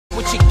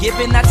what you're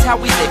given, that's how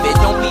we live it.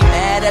 Don't be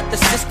mad at the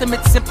system,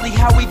 it's simply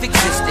how we've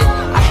existed.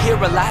 I hear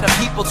a lot of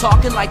people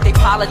talking like they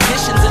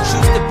politicians and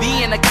choose to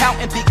be an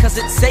accountant because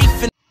it's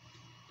safe and...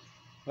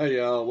 Hey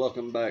y'all,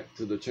 welcome back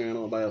to the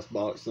channel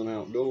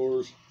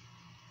Bassboxing.Outdoors.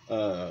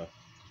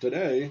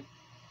 Today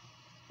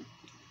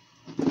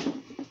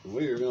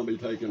we are going to be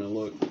taking a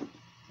look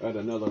at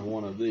another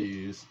one of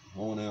these. I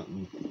went out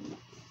and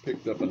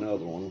picked up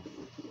another one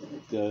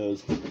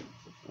because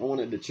I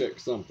wanted to check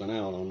something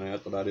out on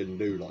that I didn't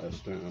do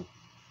last time.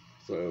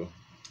 So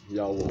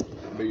y'all will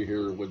be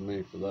here with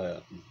me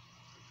for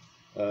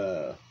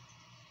that.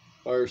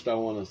 First I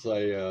want to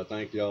say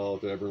thank y'all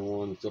to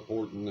everyone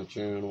supporting the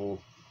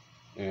channel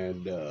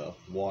and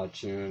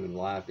watching and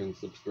liking,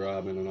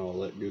 subscribing and all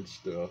that good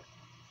stuff.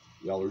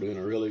 Y'all are doing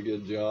a really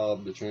good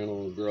job. The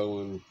channel is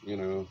growing, you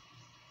know,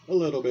 a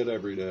little bit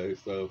every day,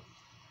 so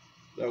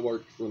that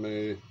works for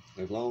me.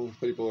 As long as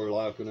people are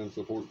liking and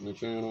supporting the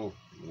channel,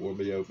 we'll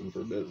be open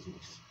for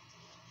business.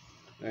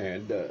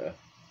 And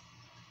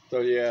so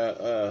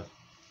yeah,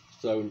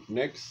 so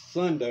next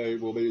Sunday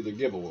will be the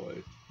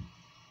giveaway.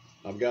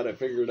 I've got it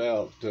figured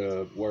out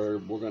where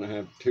we're going to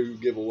have 2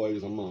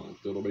 giveaways a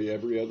month. It'll be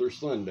every other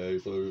Sunday,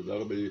 so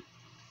that'll be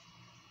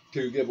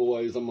 2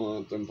 giveaways a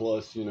month, and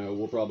plus, you know,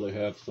 we'll probably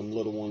have some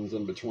little ones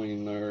in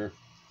between there.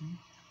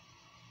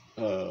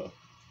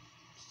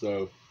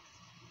 So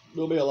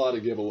there'll be a lot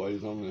of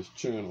giveaways on this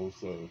channel,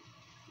 so,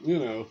 you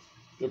know,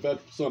 if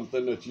that's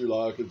something that you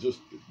like, it's just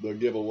the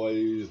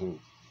giveaways, and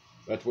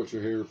that's what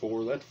you're here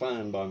for, that's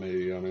fine by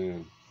me. I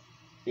mean,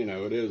 you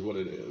know, it is what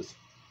it is.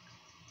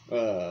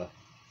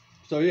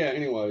 So yeah,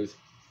 anyways,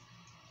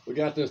 we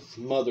got this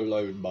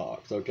Motherlode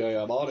box, okay?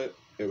 I bought it.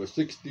 It was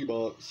 60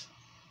 bucks.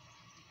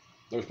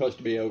 They're supposed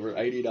to be over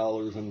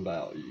 $80 in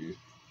value.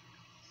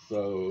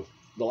 So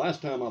the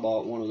last time I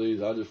bought one of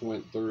these, I just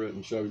went through it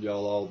and showed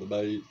y'all all the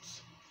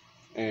baits.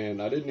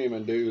 And I didn't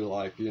even do,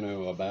 like, you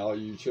know, a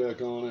value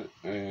check on it.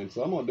 And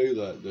so I'm going to do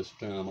that this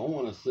time. I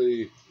want to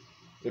see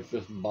if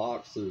this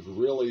box is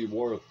really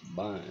worth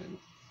buying.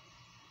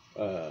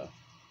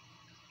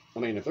 I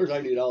mean, if there's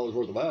 $80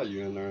 worth of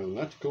value in there, then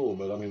that's cool.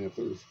 But I mean, if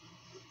there's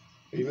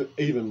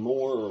even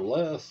more or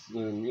less,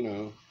 then, you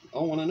know, I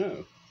want to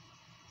know.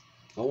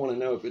 I want to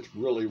know if it's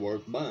really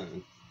worth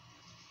buying.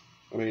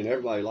 I mean,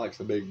 everybody likes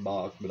a big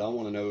box, but I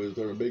want to know, is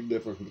there a big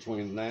difference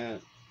between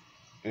that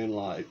and,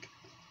 like,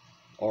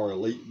 our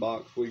elite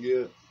box we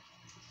get?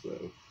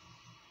 So,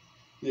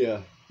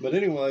 yeah. But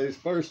anyways,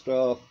 first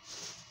off,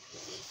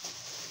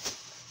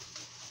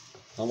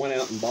 I went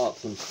out and bought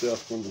some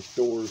stuff from the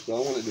store, so I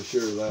wanted to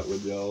share that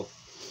with y'all.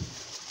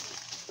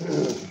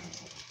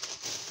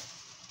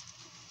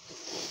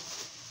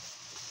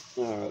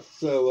 Alright,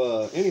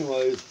 so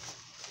anyways,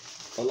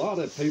 a lot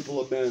of people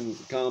have been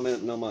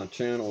commenting on my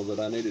channel that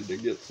I needed to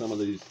get some of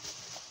these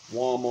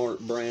Walmart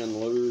brand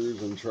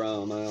lures and try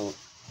them out,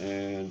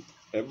 and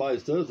everybody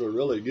says they're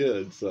really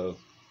good, so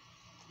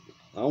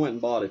I went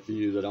and bought a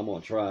few that I'm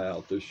going to try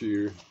out this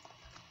year.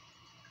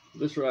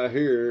 This right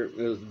here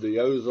is the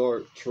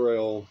Ozark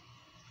Trail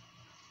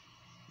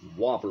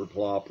Whopper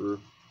Plopper.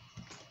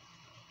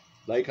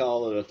 They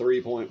call it a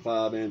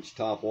 3.5-inch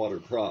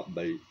topwater prop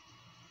bait.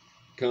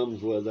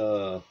 Comes with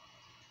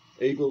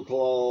Eagle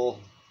Claw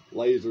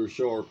laser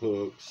sharp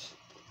hooks.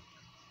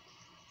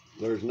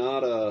 There's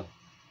not a...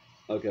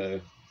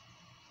 Okay.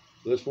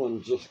 This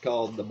one's just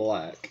called the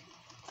Black.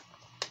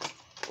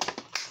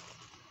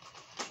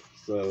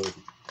 So,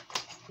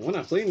 when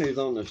I seen these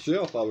on the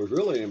shelf, I was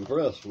really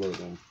impressed with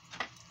them.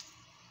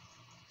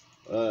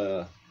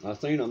 I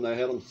seen them, they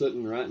had them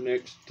sitting right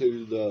next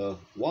to the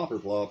Whopper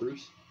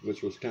Ploppers,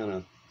 which was kind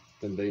of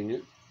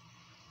convenient.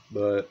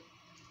 But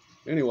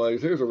anyways,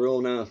 here's a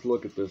real nice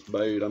look at this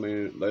bait. I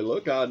mean, they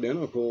look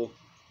identical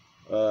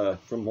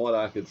from what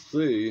I could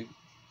see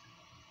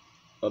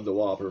of the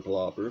Whopper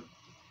Plopper.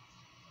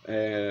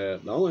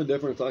 And the only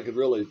difference I could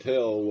really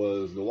tell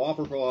was the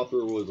Whopper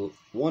Plopper was,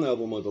 one of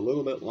them was a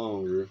little bit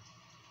longer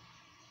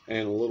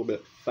and a little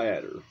bit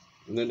fatter.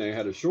 And then they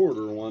had a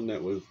shorter one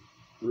that was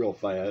real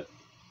fat.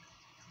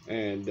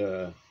 And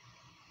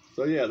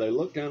so yeah, they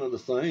look kind of the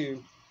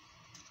same.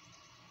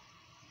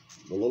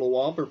 The little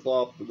Whopper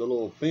Plop, the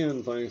little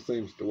fin thing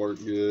seems to work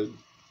good.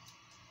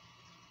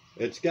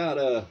 It's got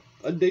a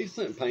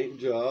decent paint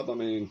job. I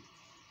mean,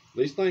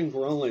 these things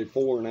were only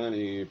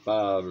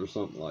 $4.95 or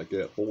something like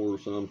that, 4 or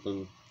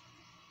something.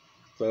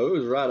 So it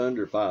was right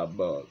under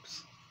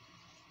 $5.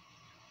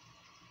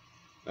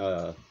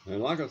 And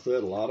like I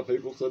said, a lot of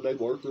people said they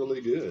work really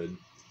good.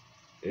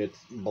 It's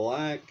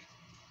black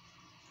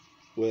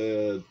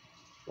with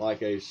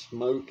like a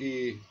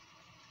smoky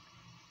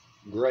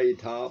gray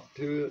top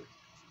to it.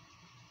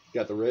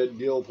 Got the red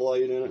gill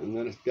plate in it, and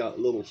then it's got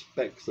little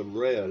specks of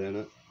red in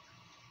it.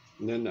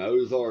 And then the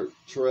Ozark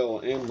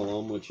Trail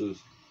emblem, which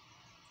is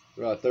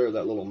right there,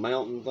 that little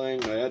mountain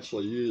thing, they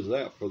actually use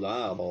that for the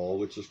eyeball,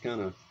 which is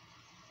kind of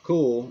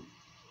cool.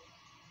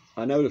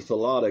 I noticed a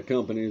lot of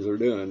companies are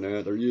doing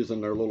that. They're using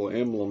their little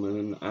emblem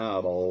in the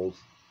eyeballs.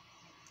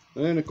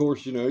 And of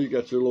course, you know, you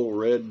got your little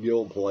red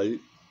gill plate.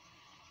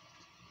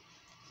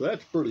 So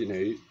that's pretty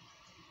neat.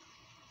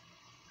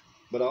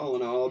 But all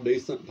in all,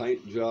 decent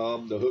paint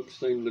job. The hooks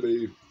seem to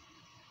be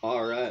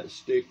alright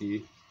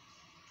sticky.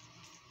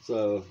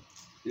 So,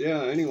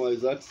 yeah,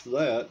 anyways, that's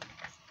that.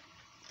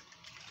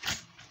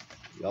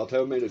 Y'all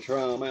told me to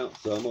try them out,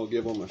 so I'm going to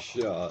give them a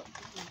shot.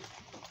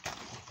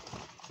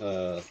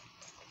 A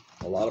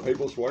lot of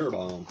people swear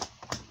by them.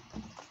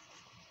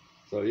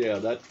 So, yeah,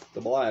 that's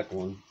the black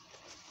one.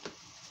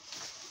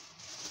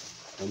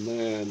 And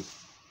then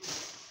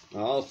I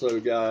also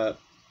got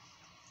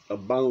a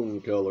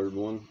bone colored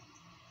one,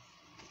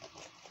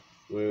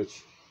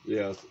 which,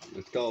 yeah,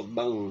 it's called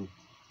bone.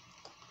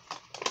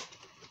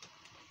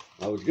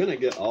 I was going to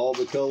get all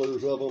the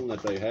colors of them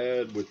that they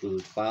had, which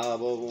was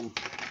 5 of them.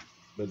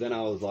 But then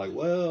I was like,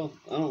 well,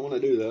 I don't want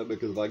to do that,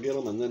 because if I get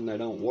them and then they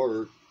don't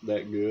work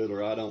that good,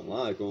 or I don't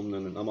like them,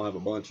 then I'm going to have a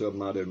bunch of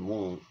them I didn't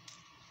want.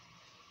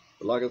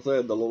 But like I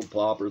said, the little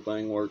plopper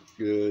thing worked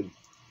good.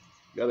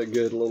 Got a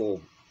good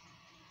little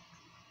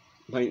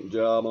paint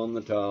job on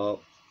the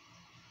top.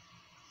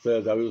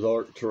 Says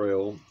Ozark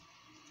Trail.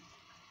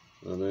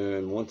 And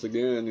then once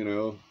again, you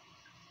know,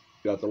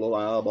 got the little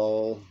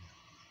eyeball,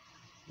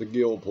 the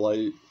gill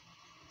plate.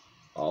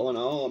 All in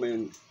all, I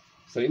mean,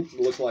 seems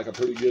to look like a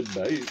pretty good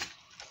bait.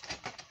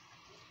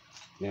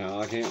 Now,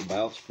 I can't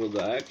vouch for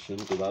the action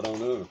because I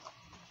don't know.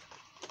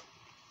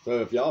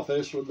 So if y'all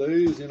fish with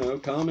these, you know,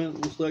 comment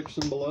in the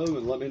section below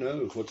and let me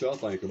know what y'all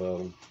think about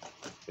them.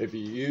 If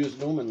you used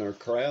them and they're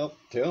crap,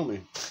 tell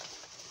me.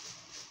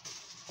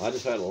 I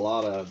just had a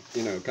lot of,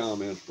 you know,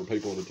 comments for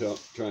people to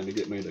trying to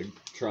get me to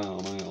try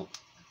them out.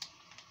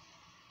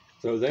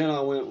 So then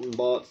I went and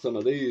bought some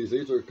of these.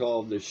 These are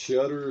called the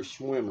Shutter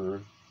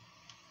Swimmer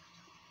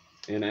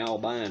in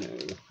albino.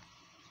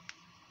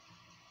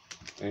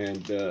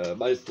 And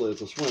basically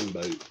it's a swim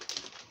bait.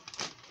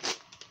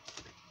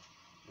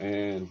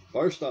 And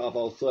first off,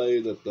 I'll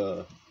say that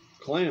the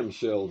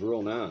clamshell's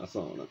real nice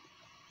on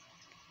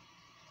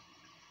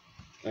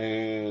it.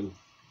 And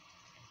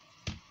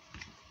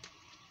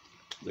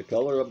the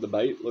color of the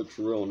bait looks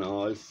real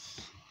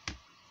nice.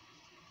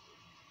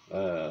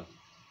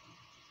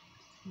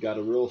 Got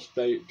a real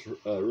straight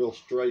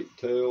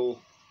tail.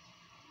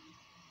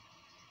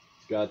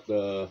 It's got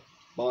the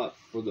spot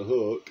for the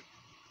hook.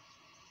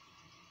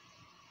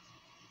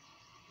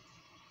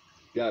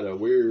 Got a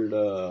weird,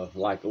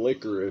 like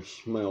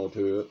licorice smell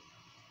to it.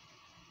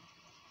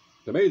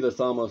 To me, this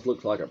almost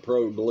looks like a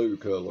pro blue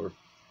color,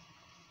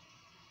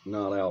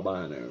 not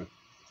albino.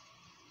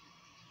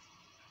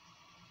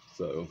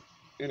 So,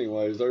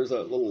 anyways, there's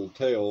that little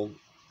tail.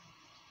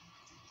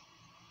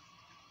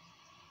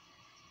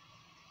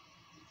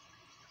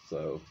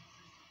 So,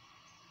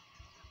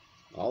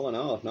 all in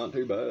all, it's not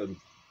too bad.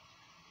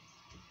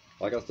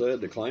 Like I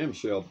said, the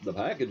clamshell, the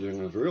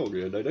packaging is real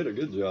good. They did a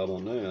good job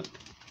on that.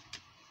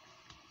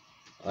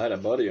 I had a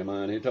buddy of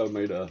mine, he told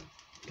me to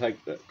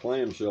take that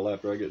clamshell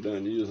after I get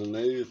done using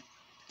these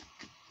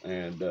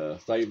and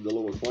save the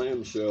little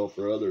clamshell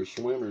for other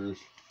swimmers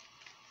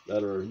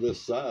that are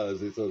this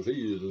size. He says he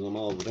uses them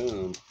all the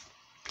time.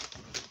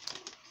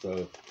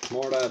 So,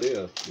 smart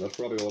idea. That's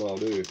probably what I'll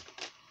do.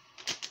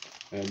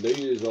 And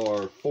these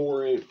are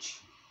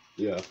 4-inch,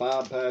 yeah,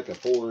 5-pack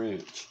of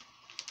 4-inch.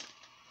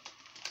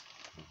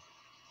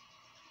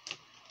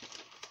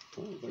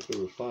 I don't think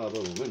there was 5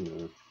 of them in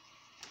there.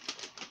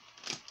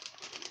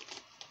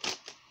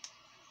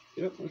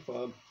 Yep, there's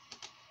 5.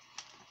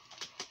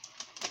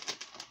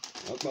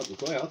 I was about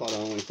to say, I thought I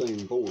only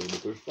seen 4,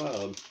 but there's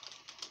 5.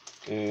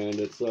 And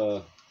it's,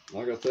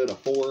 like I said, a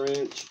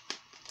 4-inch.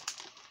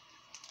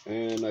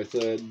 And they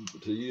said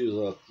to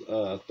use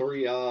a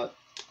 3/0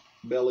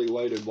 belly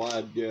weighted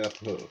wide gap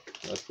hook.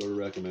 That's their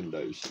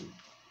recommendation.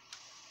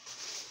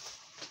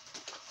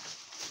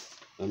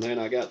 And then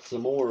I got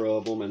some more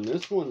of them, and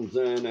this one's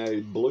in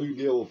a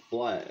bluegill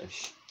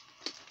flash.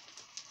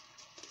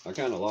 I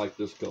kind of like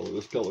this color.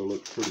 This color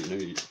looks pretty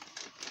neat,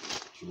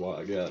 which is why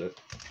I got it.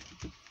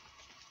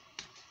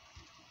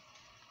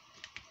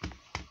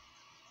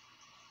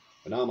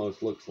 It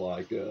almost looks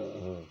like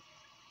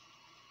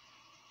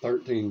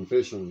 13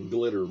 fishing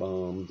glitter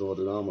bombs, what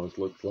it almost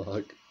looks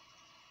like.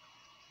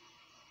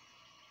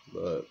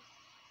 But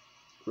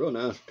real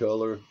nice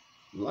color.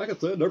 And like I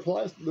said,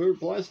 their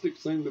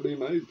plastics seem to be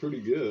made pretty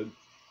good.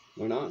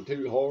 They're not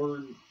too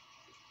hard,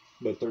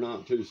 but they're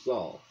not too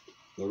soft.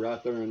 They're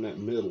right there in that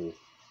middle.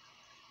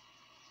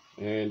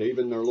 And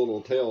even their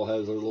little tail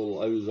has their little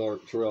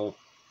Ozark Trail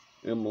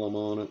emblem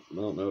on it. I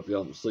don't know if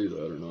y'all can see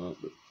that or not,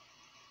 but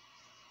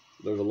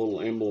there's a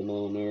little emblem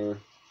on there.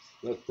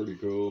 That's pretty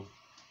cool.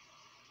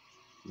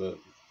 But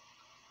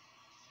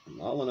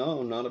all in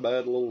all, not a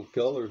bad little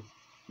color.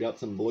 Got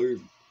some blue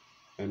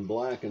and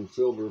black and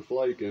silver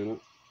flake in it.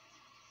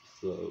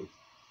 So,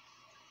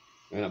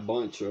 and a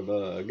bunch of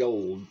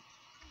gold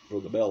for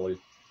the belly.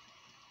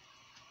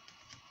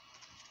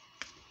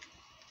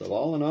 So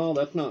all in all,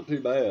 that's not too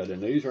bad.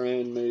 And these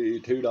ran me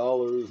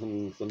 $2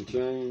 and some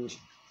change.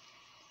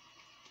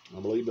 I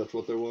believe that's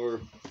what they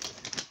were.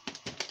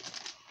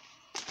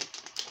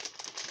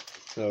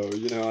 So,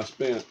 you know, I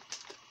spent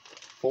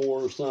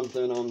 $4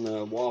 something on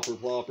the Whopper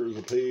Ploppers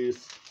a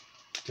piece,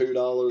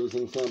 $2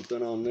 and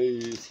something on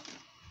these.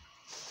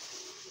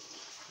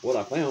 What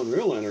I found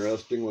real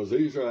interesting was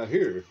these right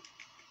here,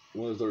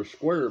 was their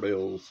square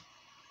bills.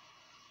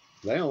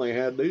 They only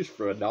had these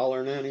for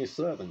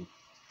 $1.97.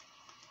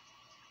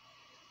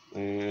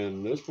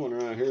 And this one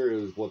right here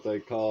is what they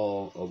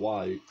call a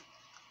white.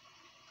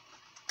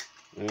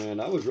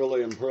 And I was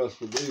really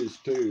impressed with these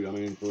too, I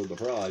mean, for the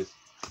price.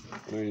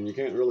 I mean, you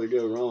can't really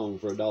go wrong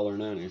for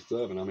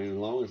 $1.97. I mean, as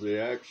long as the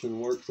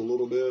action works a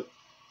little bit.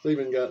 It's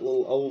even got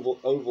little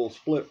oval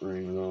split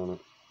rings on it.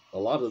 A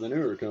lot of the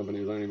newer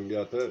companies ain't even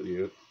got that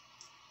yet.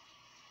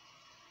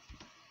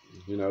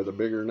 You know, the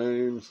bigger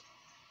names.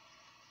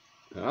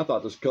 And I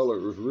thought this color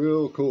was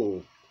real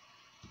cool.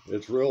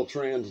 It's real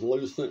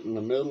translucent in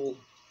the middle.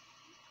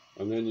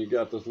 And then you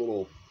got this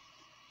little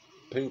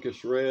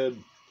pinkish red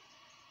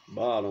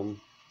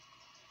bottom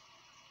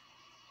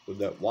with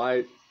that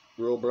white,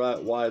 real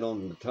bright white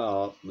on the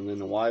top, and then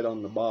the white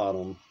on the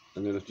bottom,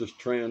 and then it's just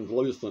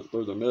translucent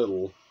through the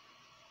middle.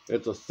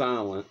 It's a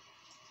silent.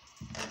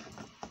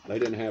 They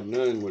didn't have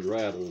none with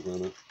rattles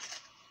in it.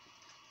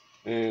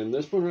 And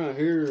this one right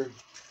here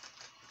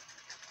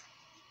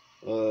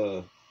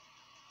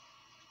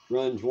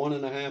runs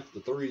 1.5 to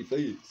 3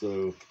 feet,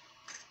 so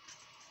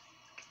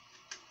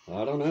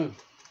I don't know.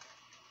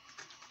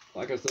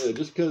 Like I said,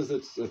 just because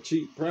it's a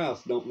cheap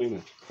price don't mean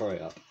it's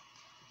crap.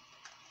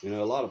 You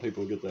know, a lot of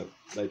people get that,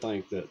 they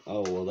think that,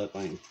 oh, well, that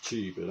thing's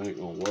cheap, it ain't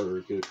gonna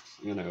work, it's,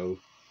 you know,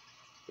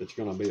 it's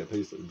gonna be a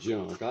piece of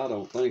junk. I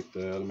don't think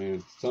that. I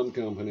mean, some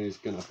companies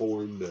can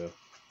afford to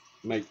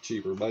make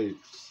cheaper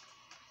baits,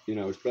 you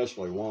know,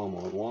 especially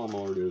Walmart.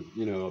 Walmart is,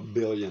 you know, $1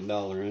 billion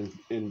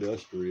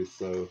industry,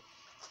 so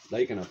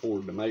they can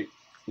afford to make,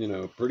 you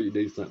know, pretty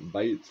decent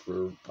baits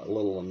for a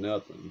little of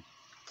nothing.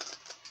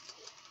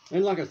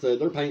 And like I said,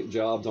 their paint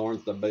jobs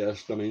aren't the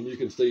best. I mean, you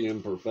can see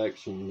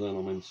imperfections in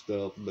them and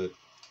stuff, but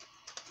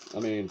I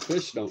mean,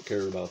 fish don't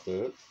care about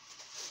that.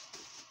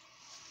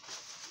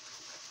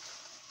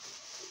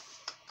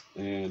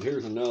 And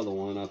here's another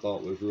one I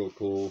thought was real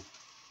cool.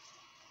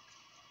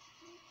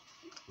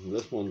 And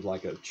this one's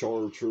like a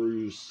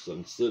chartreuse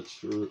and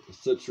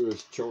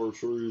citrus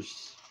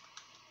chartreuse.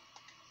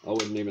 I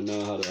wouldn't even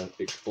know how to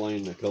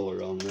explain the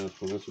color on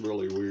this one. It's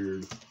really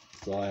weird,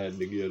 so I had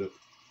to get it.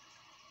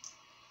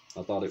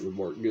 I thought it would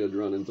work good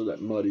running through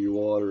that muddy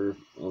water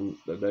on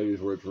the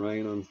days where it's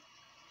raining.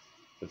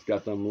 It's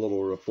got them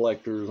little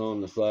reflectors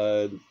on the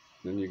side.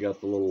 Then you got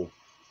the little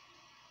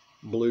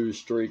blue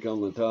streak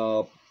on the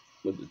top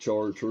with the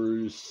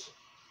chartreuse.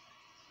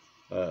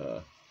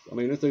 I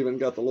mean, it's even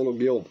got the little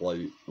gill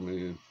plate. I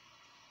mean,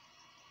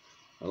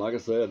 and like I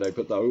said, they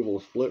put the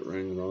oval split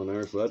rings on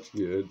there, so that's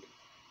good.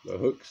 The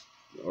hooks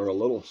are a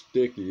little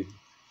sticky.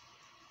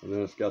 And then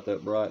it's got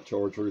that bright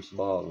chartreuse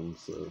bottom,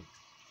 so.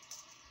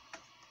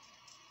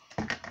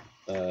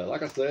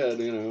 Like I said,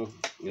 you know,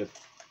 if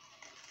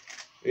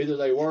either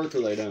they work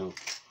or they don't.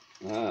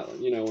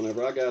 You know,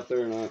 whenever I got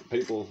there and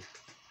people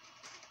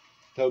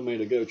told me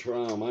to go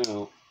try them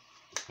out,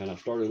 and I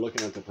started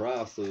looking at the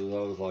prices, I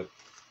was like,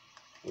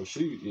 well,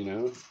 shoot, you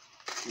know,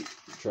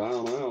 try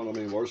them out. I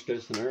mean, worst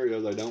case scenario,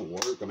 they don't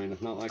work. I mean,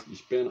 it's not like you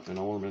spent an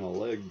arm and a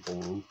leg for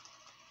them.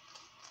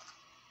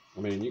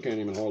 I mean, you can't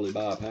even hardly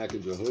buy a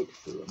package of hooks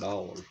for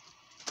 $1.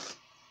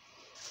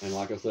 And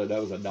like I said,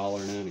 that was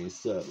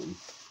 $1.97.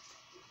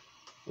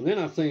 And then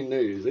I've seen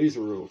these. These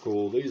are real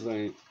cool. These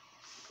ain't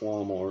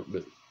Walmart,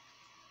 but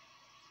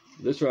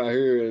this right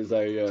here is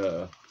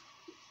a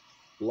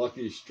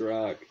Lucky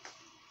Strike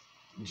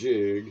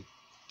jig.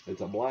 It's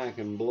a black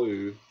and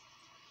blue,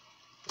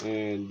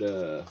 and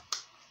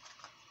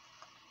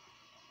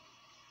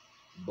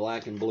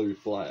black and blue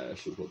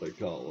flash is what they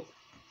call it.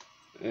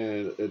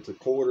 And it's a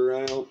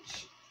 1/4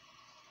 ounce.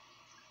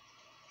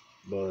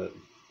 But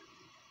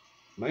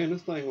man,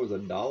 this thing was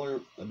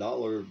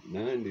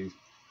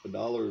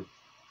 $1.90,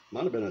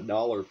 might have been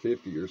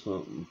 $1.50 or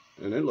something,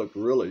 and it looked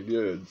really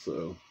good.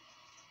 So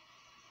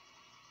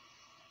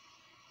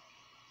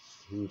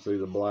you can see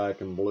the black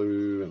and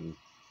blue, and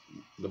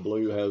the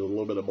blue has a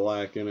little bit of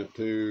black in it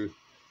too.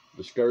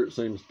 The skirt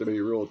seems to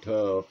be real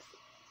tough,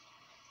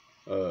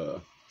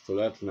 so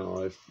that's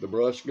nice. The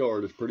brush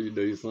guard is pretty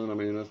decent. I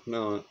mean, it's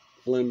not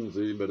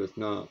flimsy, but it's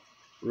not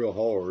real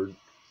hard.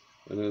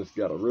 And then it's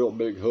got a real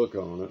big hook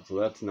on it, so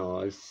that's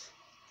nice.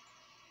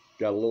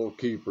 Got a little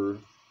keeper.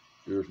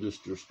 There's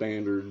just your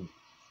standard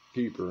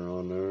keeper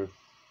on there.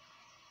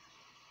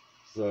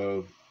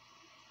 So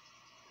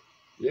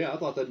yeah, I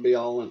thought that'd be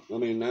all in, I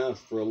mean, nice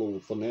for a little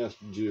finesse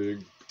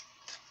jig.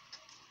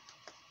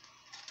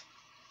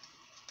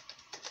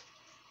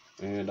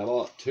 And I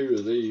bought 2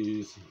 of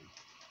these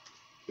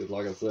because,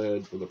 like I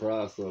said, for the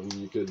price of them,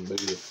 you couldn't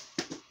beat it.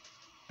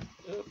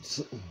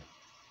 Oops.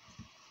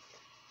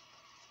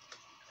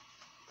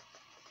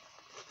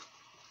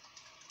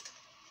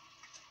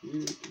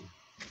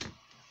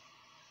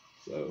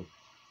 So,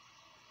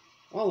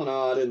 all in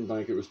all, I didn't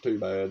think it was too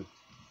bad.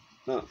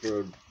 Not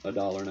for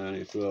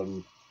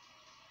 $1.97.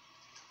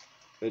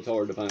 It's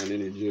hard to find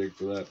any jig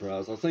for that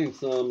price. I've seen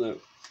some that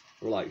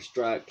or like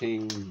Strike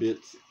King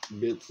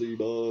Bitsy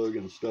Bug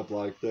and stuff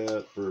like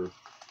that for,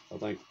 I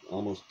think,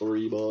 almost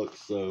 $3.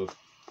 So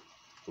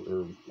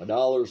for $1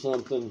 or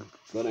something,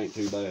 that ain't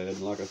too bad.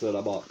 And like I said,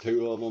 I bought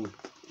 2 of them.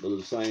 They're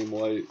the same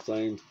weight,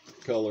 same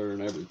color,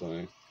 and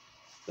everything.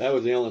 That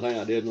was the only thing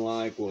I didn't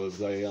like, was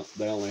they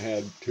only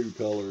had 2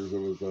 colors. There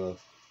was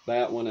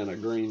that one and a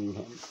green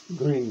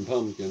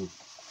pumpkin.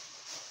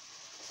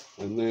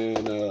 And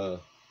then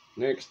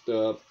next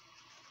up,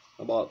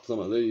 I bought some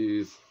of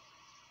these.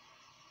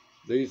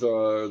 These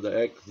are the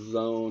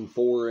X-Zone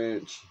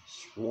 4-inch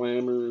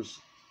Swammers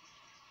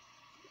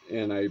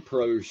in a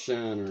Pro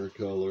Shiner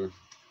color.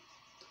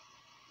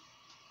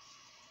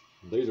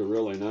 These are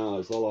really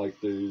nice. I like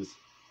these.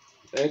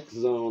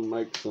 X-Zone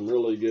makes some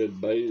really good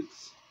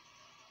baits.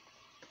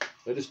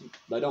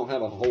 They don't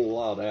have a whole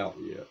lot out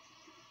yet.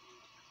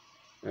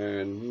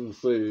 And you can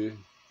see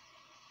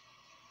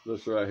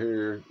this right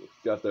here, it's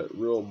got that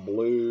real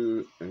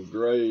blue and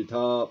gray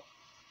top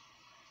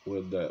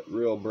with that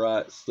real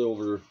bright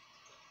silver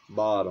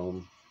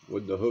bottom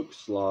with the hook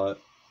slot.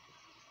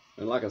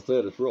 And like I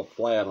said, it's real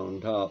flat on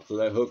top, so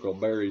that hook will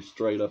bury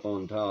straight up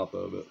on top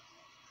of it.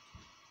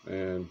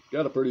 And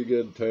got a pretty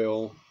good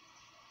tail.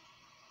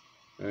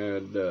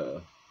 And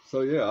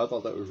so yeah, I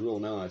thought that was real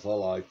nice. I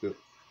liked it.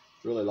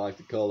 Really like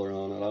the color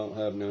on it. I don't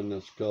have none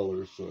of this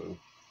color, so.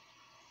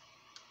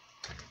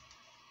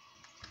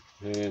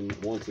 And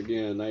once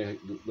again,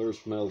 their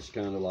smells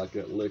kind of like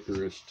that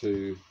licorice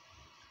too.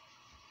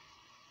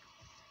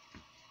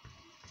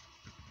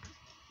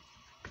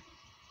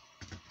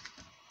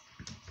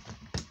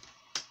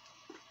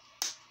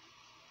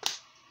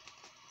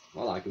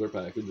 I like their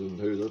packaging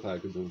too. Their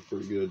packaging's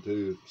pretty good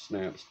too. It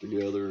snaps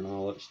together and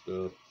all that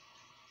stuff.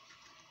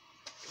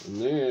 And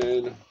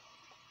then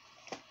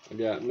I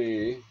got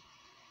me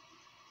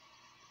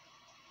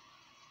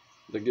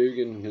the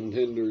Guggen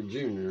Contender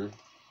Junior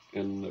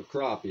in the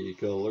crappie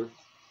color.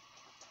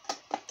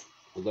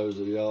 For those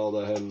of y'all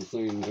that haven't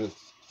seen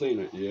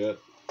it yet,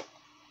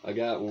 I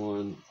got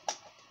one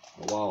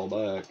a while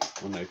back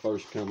when they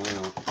first come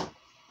out,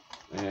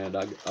 and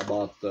I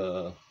bought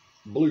the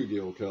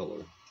bluegill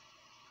color.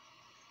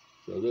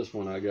 So this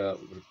one I got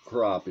with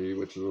crappie,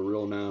 which is a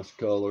real nice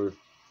color.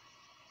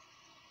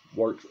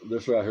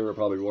 This right here will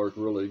probably work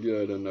really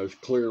good in those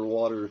clear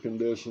water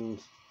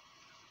conditions.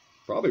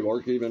 Probably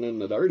work even in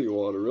the dirty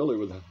water, really,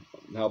 with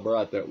how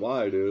bright that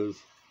white is.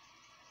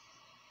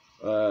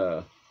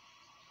 The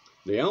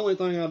only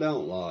thing I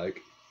don't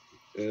like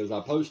is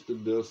I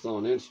posted this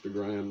on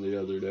Instagram the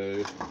other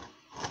day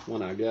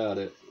when I got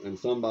it, and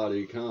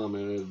somebody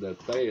commented that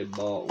they had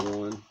bought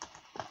one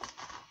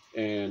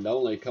and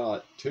only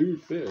caught 2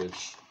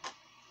 fish,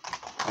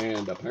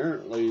 and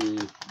apparently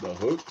the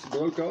hooks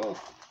broke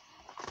off,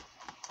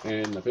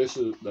 and the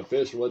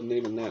fish wasn't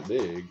even that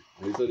big.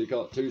 He said he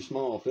caught 2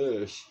 small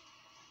fish,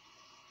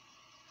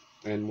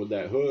 and with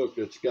that hook,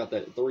 it's got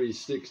that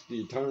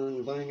 360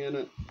 turn thing in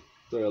it,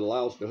 so it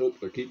allows the hook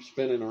to keep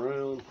spinning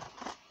around.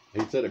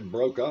 He said it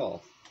broke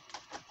off.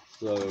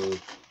 So,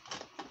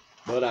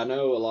 but I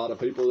know a lot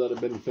of people that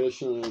have been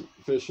fishing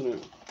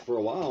it for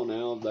a while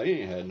now,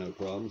 they ain't had no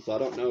problems. So I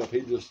don't know if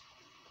he just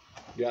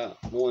got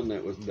one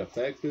that was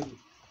defected,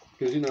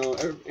 because you know,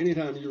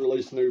 anytime you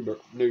release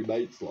new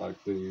baits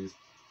like these,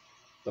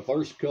 the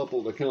first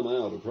couple to come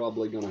out are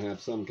probably going to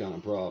have some kind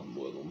of problem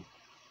with them.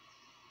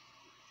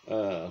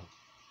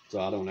 So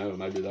I don't know,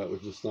 maybe that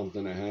was just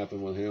something that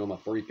happened with him, a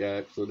freak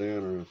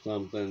accident or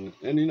something.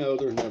 And you know,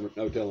 there's never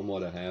no telling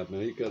what had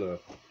happened. He could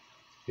have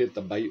hit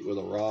the bait with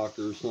a rock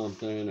or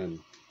something and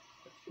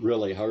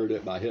really hurt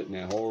it by hitting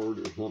it hard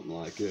or something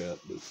like that.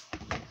 But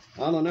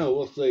I don't know,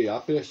 we'll see. I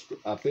fished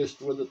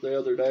with it the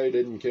other day,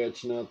 didn't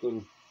catch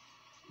nothing,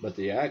 but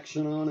the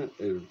action on it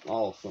is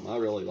awesome. I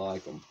really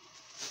like them.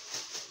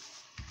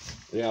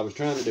 Yeah, I was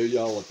trying to do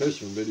y'all a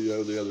fishing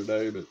video the other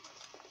day, but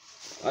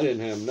I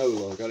didn't have no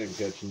luck. I didn't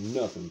catch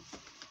nothing.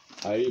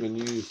 I even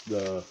used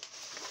the,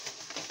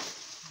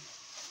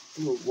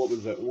 what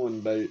was that one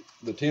bait?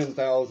 The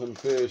 10,000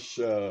 fish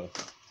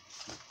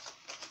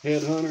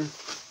headhunter.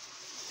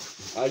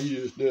 I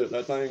used it.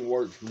 That thing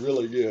works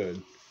really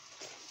good.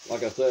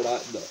 Like I said,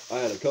 I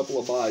had a couple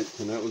of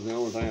bites, and that was the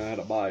only thing I had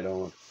a bite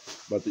on.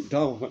 But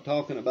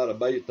talking about a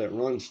bait that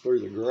runs through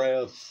the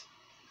grass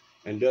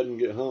and doesn't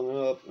get hung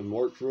up and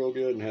works real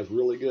good and has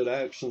really good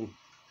action,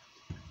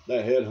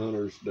 that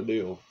headhunter's the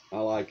deal. I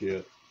like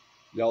it.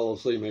 Y'all will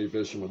see me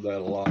fishing with that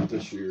a lot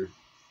this year.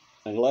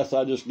 Unless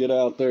I just get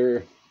out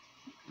there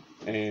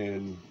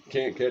and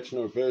can't catch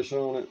no fish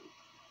on it,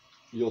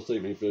 you'll see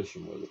me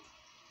fishing with it.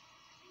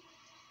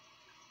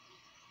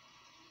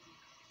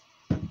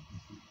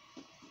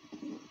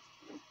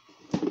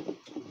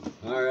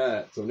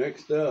 Alright, so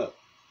next up,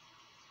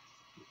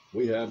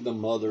 we have the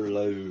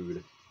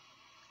Motherlode.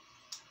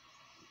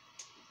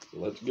 So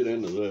let's get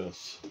into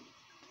this.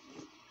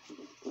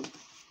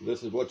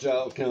 This is what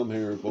y'all come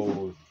here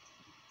for.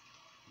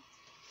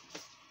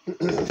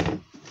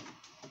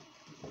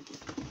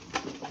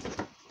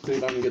 See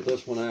if I can get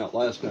this one out.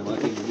 Last time I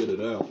couldn't get it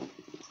out.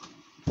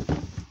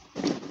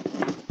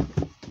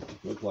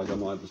 Let's looks like I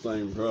might have the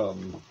same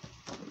problem.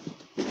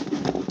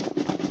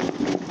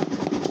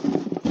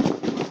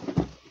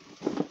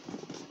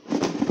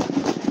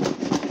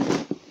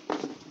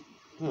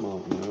 Come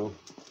on now.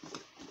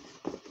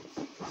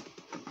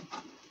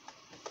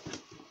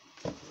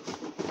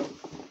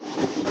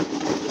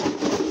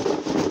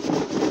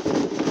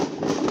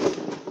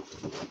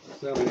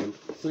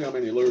 See how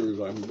many lures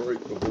I can break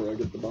before I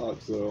get the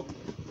box up.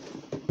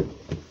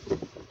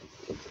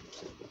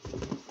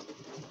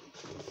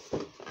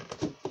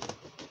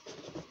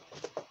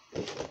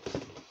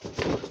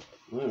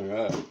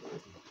 Alright.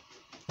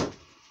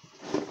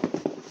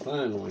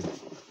 Finally.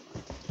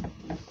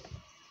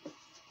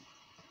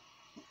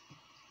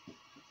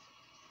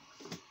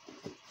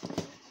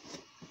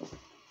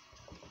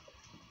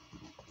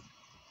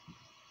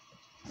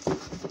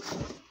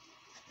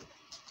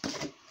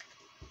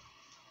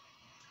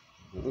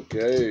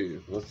 Okay,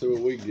 let's see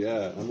what we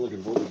got. I'm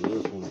looking forward to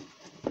this one.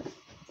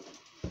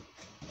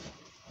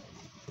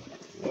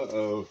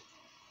 Uh-oh.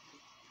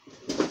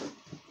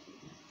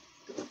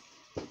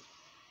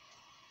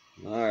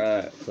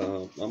 Alright,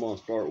 so I'm going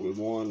to start with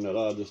one that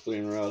I just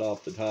seen right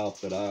off the top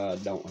that I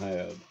don't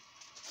have.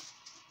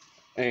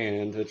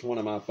 And it's one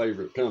of my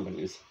favorite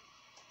companies.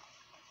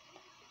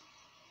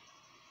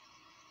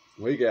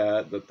 We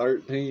got the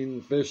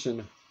 13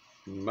 Fishing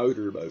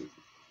Motorboat.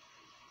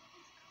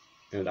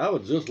 And I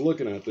was just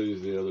looking at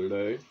these the other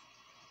day,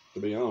 to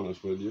be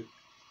honest with you.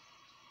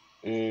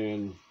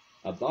 And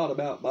I thought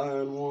about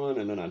buying one,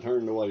 and then I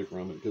turned away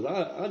from it. Because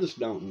I just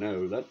don't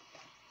know.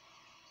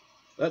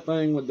 That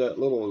thing with that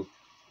little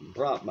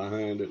prop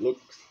behind it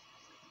looks...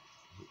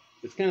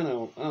 It's kind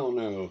of, I don't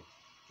know.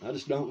 I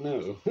just don't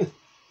know.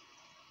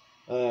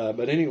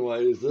 But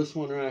anyways, this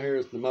one right here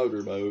is the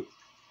Motorboat.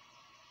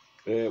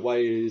 It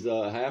weighs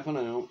half an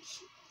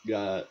ounce.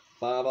 Got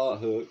 5/0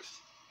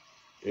 hooks.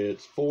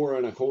 It's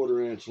 4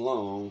 1/4 inch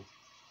long.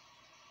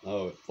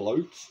 Oh, it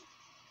floats?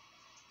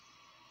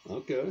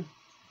 Okay,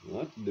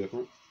 well, that's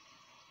different.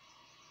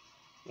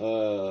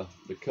 The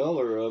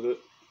color of it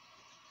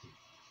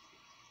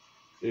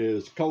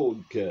is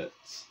Cold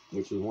Cuts,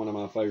 which is one of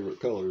my favorite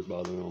colors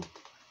by them.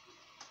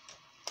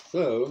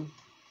 So,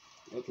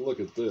 let's look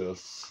at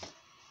this.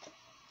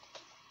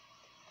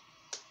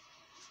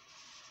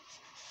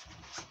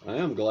 I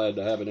am glad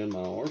to have it in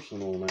my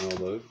arsenal now,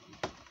 though.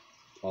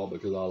 All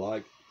because I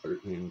like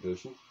 13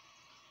 fishing.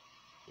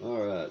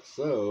 Alright,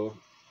 so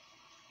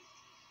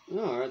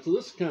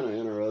this is kind of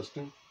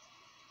interesting.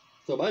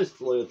 So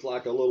basically it's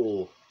like a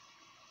little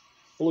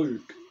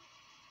fluke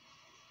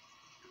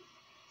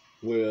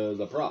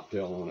with a prop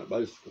tail on it,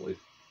 basically.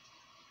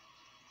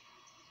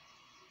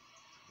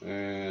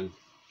 And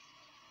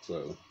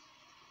so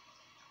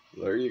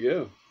there you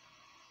go.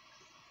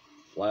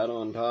 Flat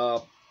on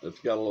top. It's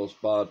got a little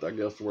spot, I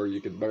guess, where you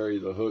could bury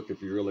the hook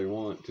if you really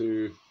want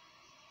to.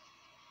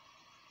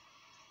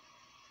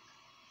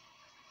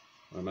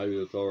 Or maybe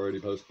it's already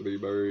supposed to be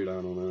buried, I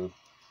don't know.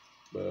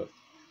 But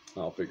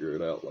I'll figure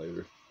it out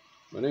later.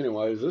 But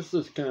anyways, this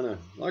is kind of,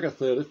 like I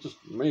said, it's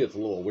just, to me it's a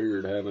little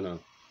weird having a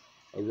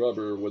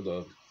rubber with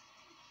a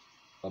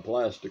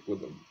plastic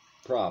with a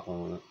prop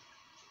on it.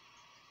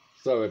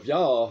 So if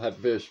y'all have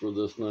fished with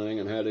this thing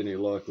and had any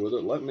luck with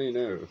it, let me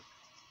know.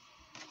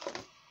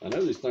 I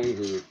know these things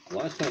are,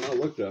 last time I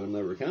looked at them,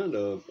 they were kind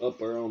of up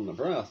there on the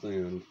price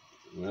end.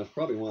 And that's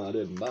probably why I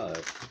didn't buy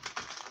it.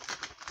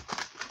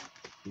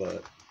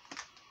 But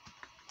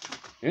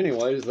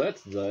anyways,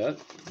 that's that.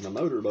 The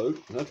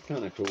Motorboat, that's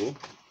kind of cool.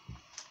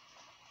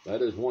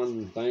 That is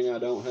one thing I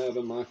don't have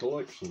in my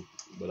collection,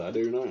 but I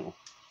do now.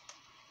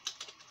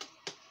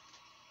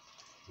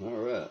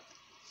 Alright,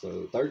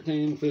 so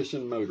 13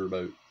 Fishing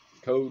Motorboat.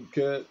 Cold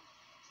Cut.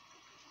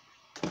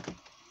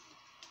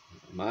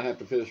 Might have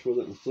to fish with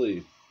it and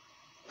see.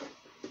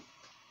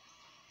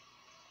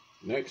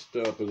 Next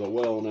up is a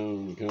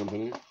well-known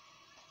company.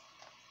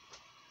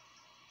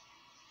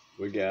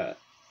 We got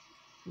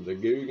the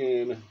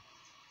Guggen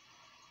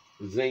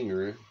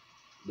Zinger.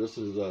 This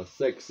is a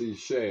Sexy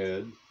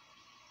Shad,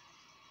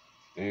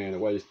 and it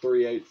weighs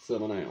 3/8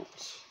 of an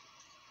ounce.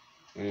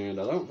 And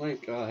I don't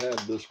think I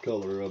have this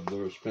color of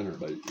their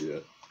spinnerbait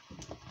yet.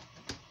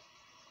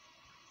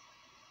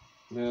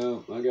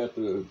 Now I got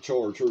the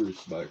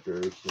chartreuse back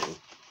there, so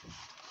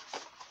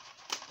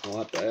I'll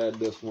have to add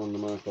this one to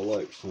my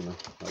collection,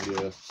 I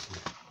guess.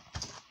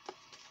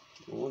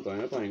 One thing,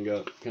 that thing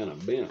got kind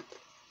of bent.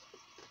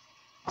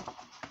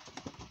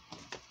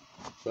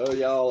 So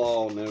y'all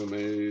all know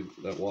me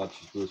that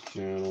watches this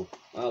channel.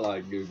 I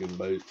like Guggen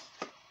baits.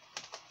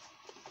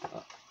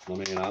 I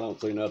mean, I don't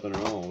see nothing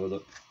wrong with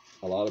it.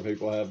 A lot of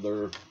people have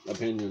their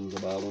opinions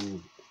about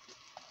them.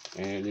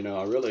 And, you know,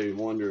 I really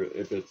wonder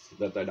if it's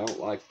that they don't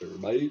like their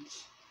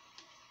baits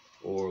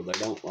or they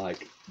don't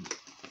like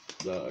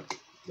the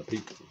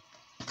people.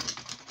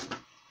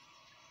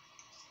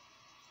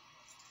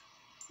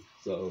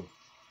 So,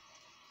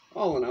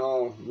 all in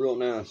all, real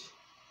nice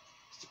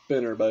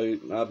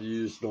spinnerbait. I've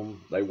used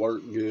them. They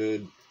work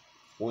good.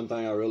 One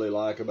thing I really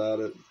like about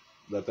it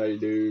that they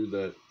do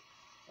that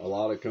a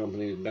lot of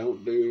companies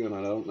don't do, and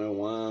I don't know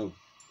why,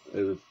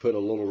 is put a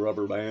little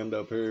rubber band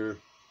up here.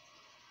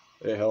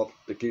 It helps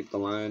to keep the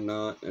line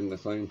knot in the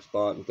same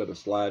spot instead of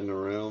sliding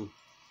around.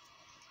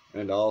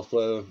 And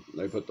also,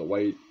 they put the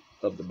weight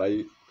of the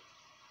bait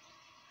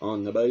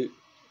on the bait,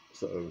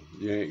 so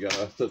you ain't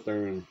gotta sit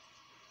there and,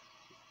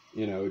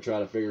 you know, try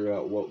to figure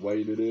out what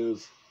weight it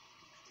is,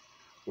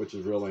 which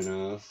is really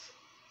nice.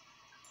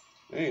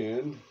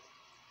 And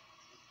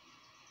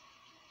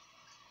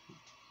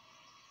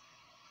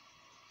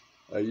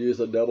I use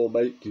a double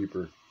bait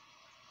keeper,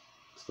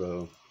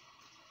 so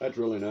that's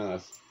really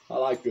nice. I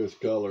like this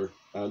color.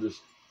 I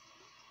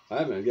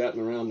haven't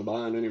gotten around to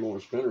buying any more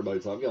spinner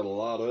baits. I've got a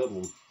lot of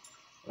them.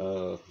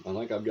 I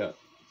think I've got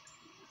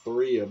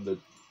 3 of the,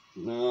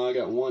 no, I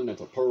got 1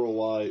 that's a pearl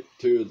white,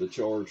 2 of the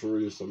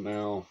chartreuse, and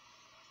now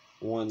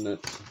 1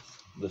 that's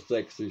the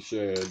sexy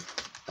shed.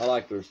 I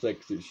like their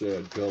sexy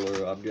shed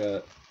color. I've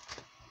got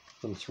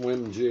some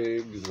swim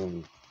jigs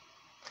and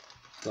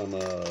some,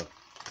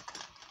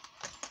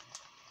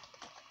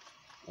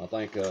 I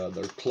think they're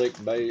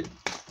clickbait.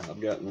 I've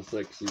gotten the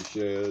sexy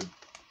shed.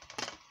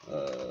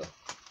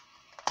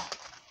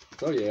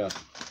 So yeah.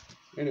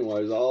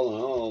 Anyways, all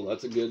in all,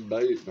 that's a good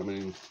bait. I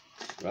mean,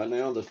 right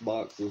now this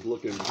box is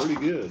looking pretty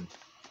good.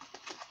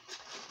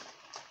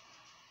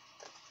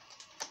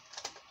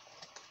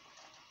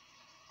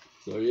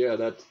 So yeah,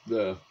 that's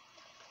the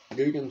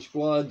Guggen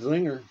Squad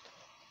Zinger.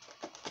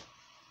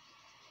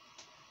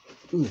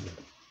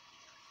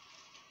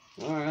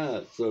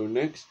 Alright, so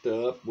next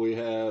up we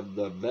have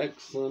the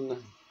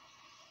Vexen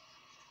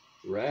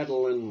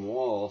Rattling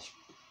Wasp.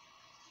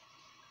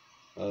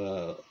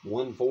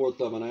 1/4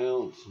 of an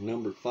ounce,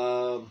 number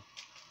 5.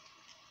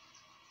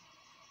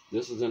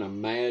 This is in a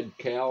Mad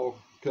Cow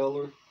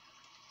color.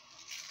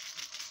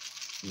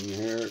 And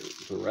here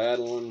it's a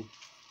rattling.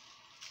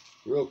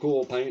 Real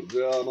cool paint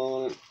job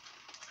on it.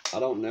 I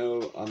don't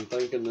know, I'm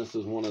thinking this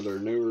is one of their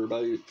newer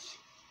baits.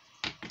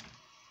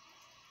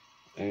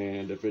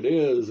 And if it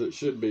is, it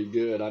should be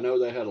good. I know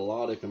they had a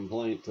lot of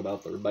complaints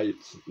about their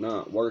baits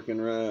not working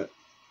right.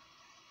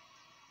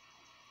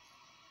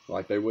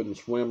 Like they wouldn't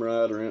swim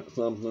right or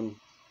something.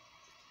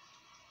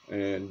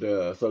 And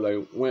so they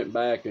went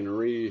back and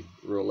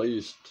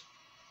re-released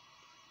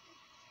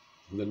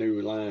the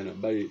new line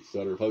of baits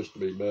that are supposed to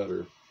be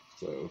better.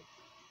 So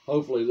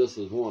hopefully this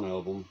is one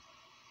of them.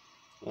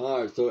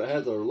 Alright, so it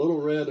has a little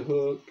red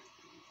hook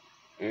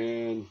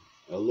and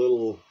a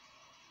little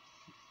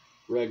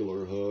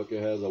regular hook.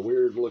 It has a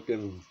weird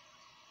looking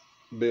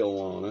bill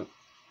on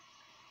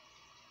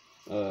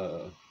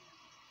it.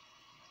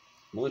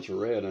 Bunch of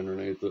red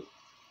underneath it.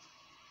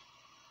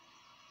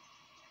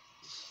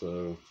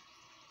 So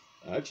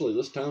actually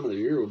this time of the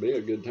year would be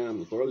a good time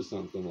to throw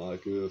something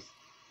like this.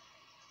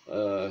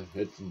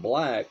 It's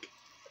black,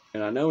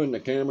 and I know in the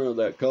camera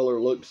that color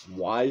looks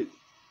white,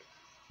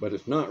 but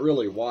it's not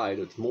really white,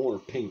 it's more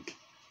pink.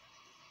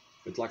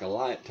 It's like a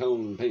light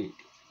tone pink.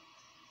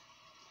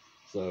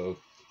 So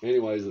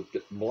anyways, it's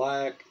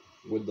black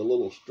with the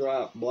little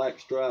black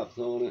stripes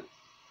on it.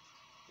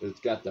 It's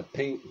got the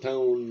pink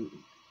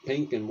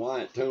and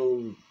white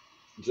tone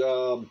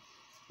job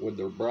with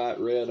the bright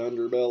red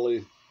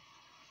underbelly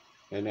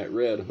and that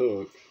red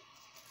hook.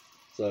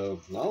 So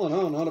all in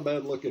all, not a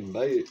bad looking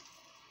bait.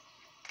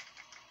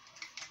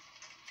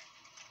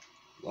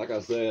 Like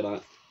I said,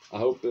 I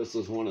hope this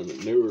is one of the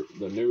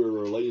newer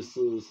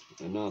releases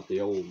and not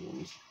the old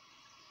ones.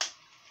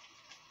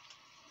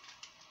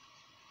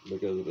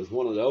 Because if it's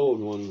one of the old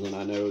ones, then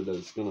I know that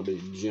it's going to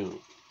be junk.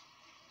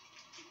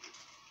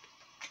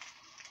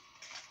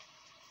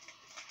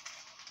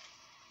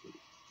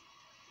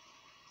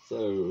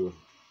 So,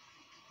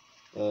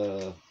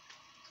 I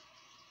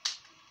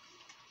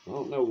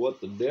don't know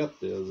what the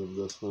depth is of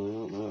this thing. I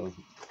don't know.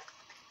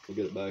 We'll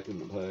get it back in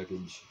the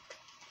package.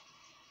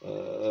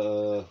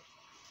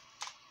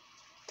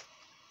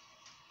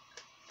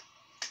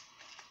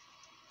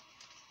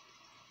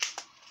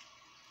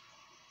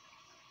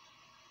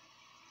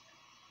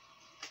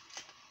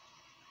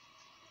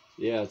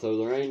 Yeah, so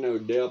there ain't no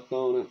depth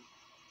on it.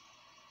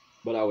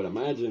 But I would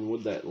imagine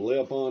with that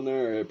lip on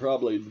there, it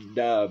probably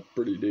dived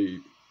pretty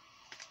deep.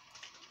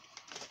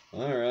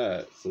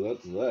 Alright, so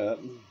that's that.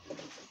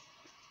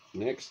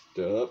 Next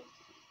up.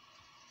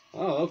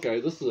 Oh, okay,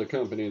 this is a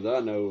company that I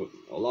know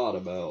a lot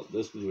about.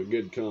 This is a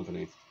good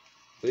company.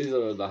 These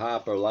are the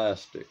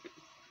Hyperlastic.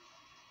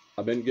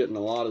 I've been getting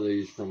a lot of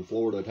these from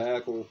Florida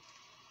Tackle.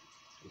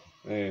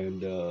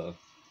 And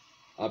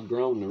I've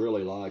grown to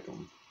really like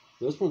them.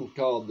 This one's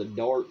called the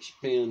Dart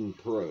Spin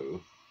Pro.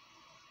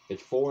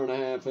 It's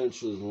 4.5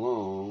 inches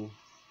long.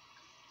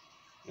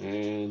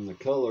 And the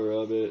color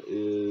of it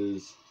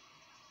is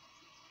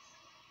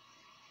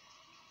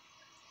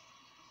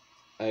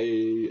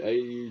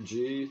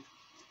AUG.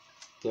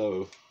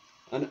 So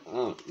I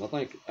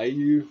think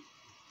AU,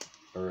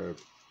 or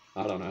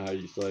I don't know how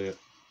you say it,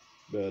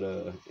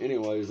 but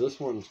anyways, this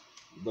one's,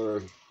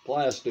 their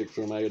plastics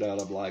are made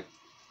out of, like,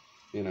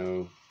 you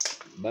know,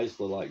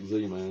 basically like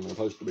Z-Man. They're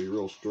supposed to be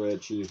real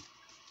stretchy,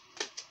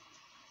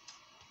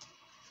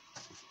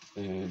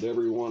 and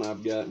every one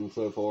I've gotten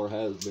so far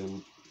has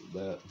been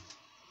that.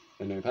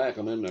 and they pack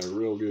them in there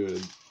real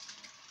good.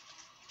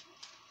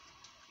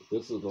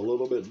 This is a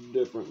little bit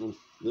different than,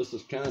 this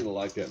is kind of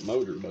like that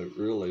motorboat,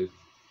 really.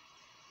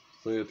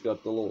 See, it's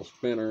got the little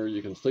spinner.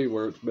 You can see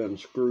where it's been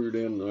screwed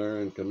in there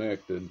and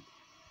connected.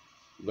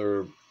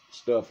 Their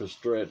stuff is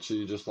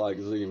stretchy, just like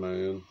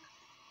Z-Man.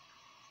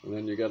 And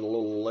then you got a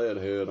little lead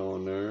head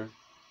on there.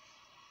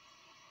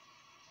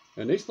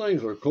 And these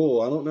things are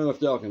cool. I don't know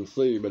if y'all can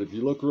see, but if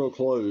you look real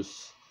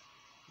close,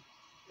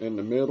 in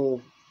the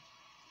middle,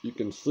 you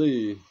can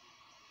see,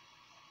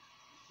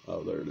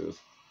 oh, there it is.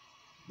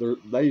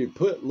 They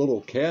put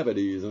little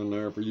cavities in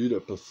there for you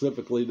to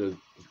specifically to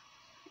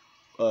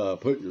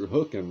put your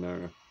hook in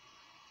there.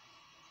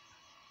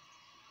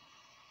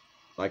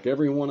 Like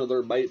every one of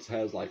their baits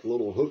has like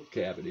little hook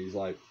cavities.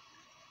 Like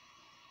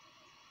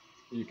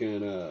you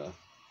can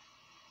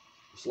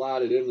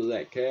slide it into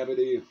that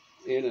cavity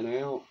in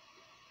and out,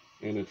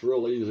 and it's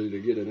real easy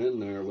to get it in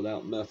there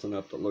without messing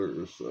up the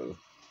lures. So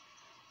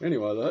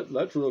anyway,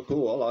 that's real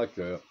cool. I like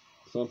that.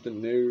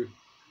 Something new,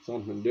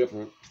 something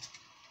different.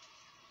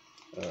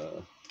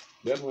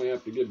 Definitely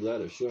have to give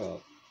that a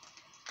shot.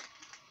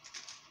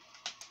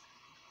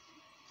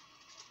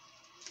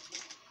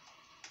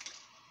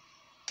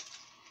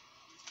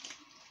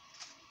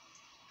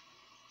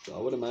 So I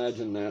would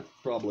imagine that's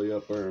probably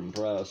up there in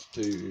price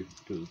too,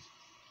 because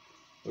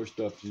their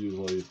stuff's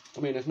usually, I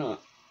mean, it's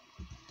not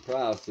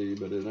pricey,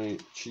 but it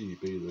ain't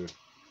cheap either.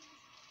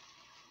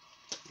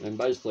 And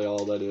basically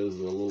all that is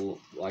a little,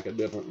 like a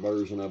different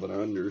version of an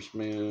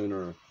underspin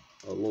or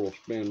a little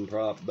spin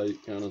prop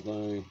bait kind of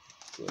thing.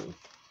 So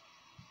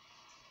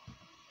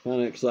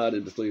kind of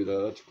excited to see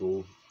that. That's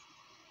cool.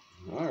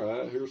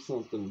 Alright, here's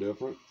something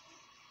different.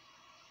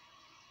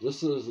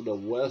 This is the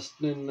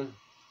Weston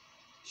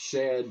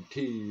shad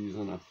tees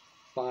and a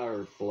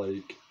fire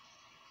flake.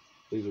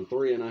 These are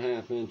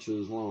 3.5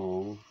 inches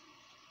long.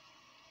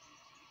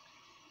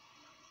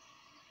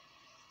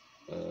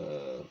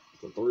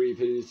 It's a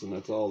 3-piece, and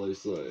that's all they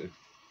say.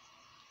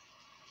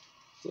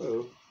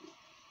 So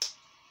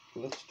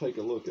let's take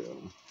a look at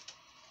them.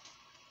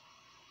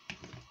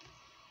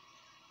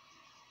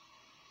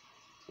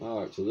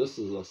 Alright, so this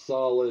is a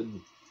solid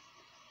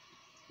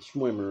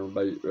swimmer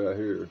bait right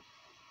here.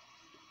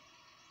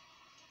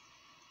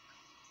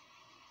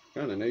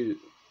 Kind of neat.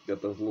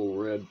 Got this little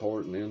red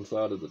part on the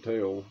inside of the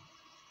tail.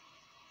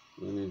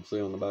 And you can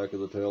see on the back of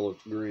the tail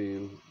it's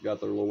green.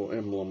 Got their little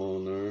emblem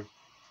on there.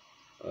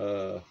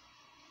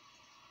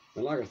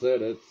 And like I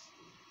said,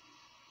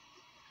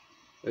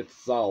 it's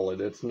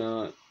solid. It's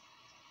not,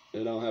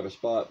 they don't have a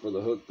spot for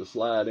the hook to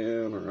slide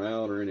in or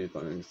out or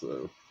anything.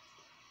 So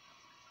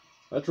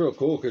that's real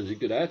cool, because you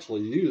could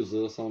actually use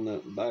this on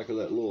that back of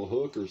that little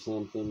hook or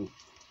something.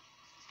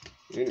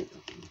 You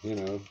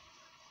know,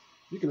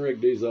 you can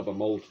rig these up a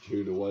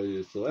multitude of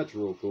ways, so that's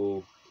real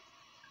cool.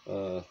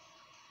 I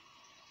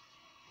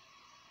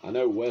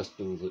know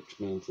Weston's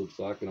expensive,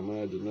 so I can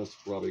imagine this is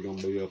probably going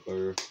to be up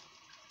there.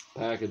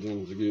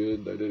 Packaging's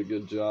good. They did a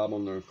good job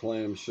on their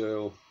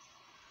clamshell.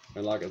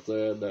 And like I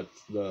said,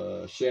 that's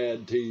the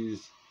Shad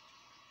Tees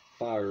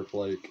Fire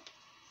Flake.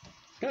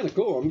 Kind of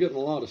cool. I'm getting a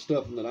lot of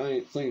stuff that I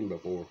ain't seen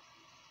before.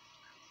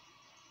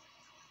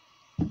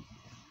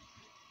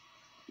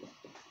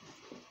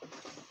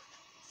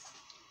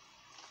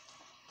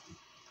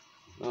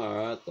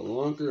 Alright, the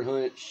Lunker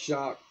Hunt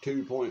Shock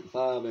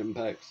 2.5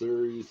 Impact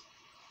Series.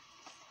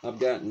 I've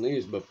gotten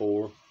these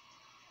before.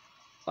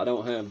 I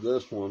don't have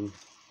this one,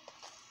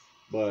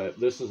 but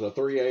this is a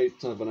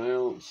 3/8 of an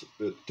ounce.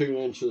 It's 2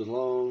 inches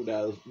long,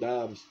 dives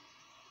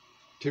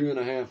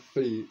 2.5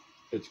 feet.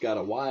 It's got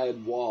a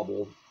wide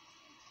wobble.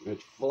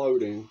 It's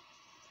floating,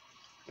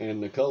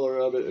 and the color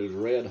of it is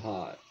red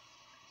hot.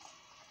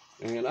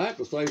 And I have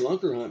to say,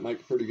 Lunker Hunt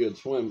makes pretty good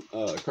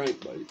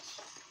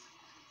crankbaits,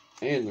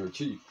 and they're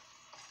cheap.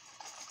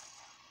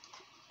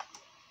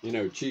 You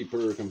know,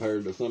 cheaper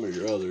compared to some of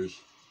your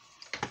others.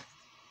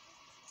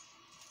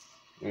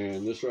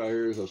 And this right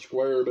here is a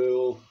square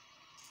bill.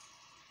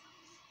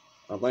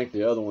 I think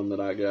the other one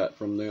that I got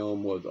from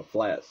them was a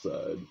flat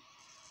side.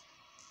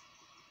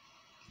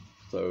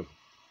 So,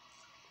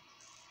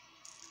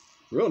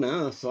 real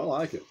nice. I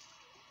like it.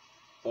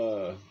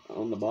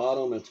 On the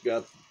bottom, it's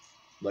got,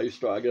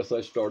 I guess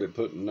they started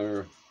putting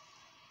their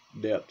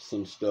depths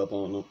and stuff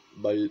on the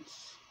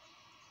baits.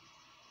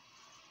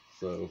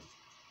 So,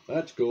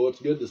 that's cool.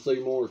 It's good to see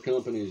more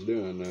companies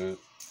doing that.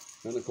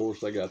 And of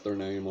course, they got their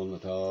name on the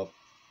top.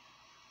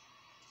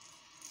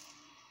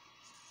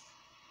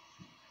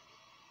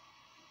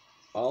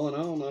 All in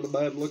all, not a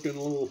bad looking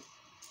little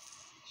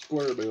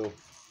square bill.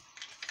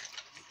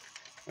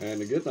 And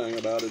the good thing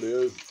about it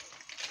is,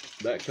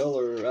 that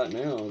color right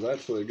now is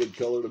actually a good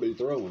color to be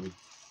throwing.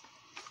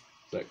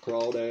 That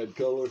crawdad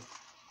color.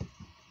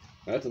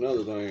 That's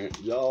another thing.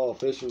 Y'all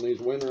fishing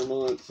these winter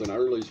months and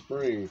early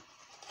spring,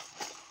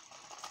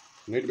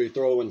 need to be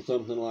throwing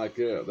something like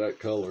that, that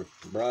color.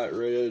 Bright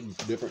reds,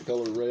 different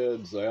color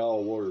reds, they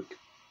all work.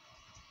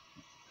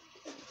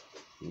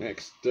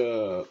 Next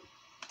up,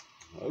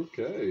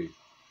 okay.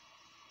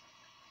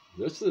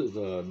 This is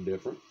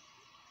different.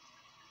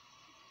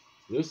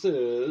 This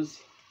is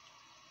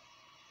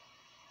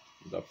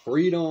the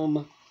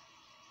Freedom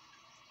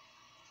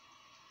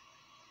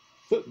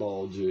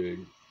football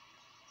jig,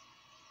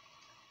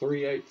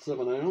 3/8 of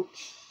an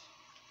ounce.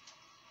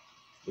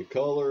 The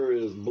color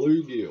is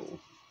bluegill.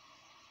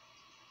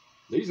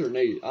 These are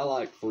neat. I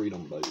like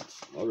Freedom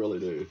baits. I really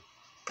do.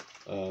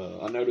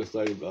 I noticed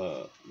they've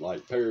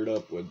like paired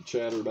up with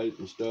chatterbait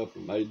and stuff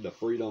and made the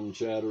Freedom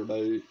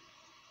chatterbait,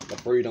 the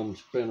Freedom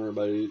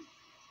spinnerbait,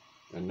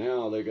 and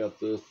now they got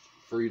this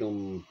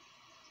Freedom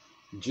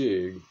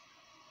jig,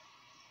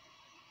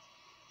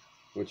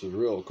 which is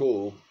real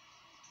cool.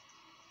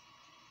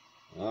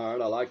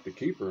 Alright, I like the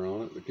keeper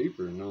on it. The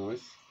keeper is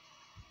nice.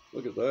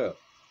 Look at that.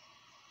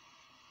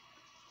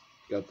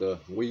 Got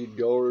the weed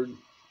guard.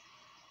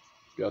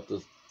 Got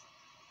this,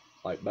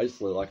 like,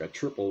 basically like a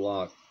triple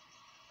lock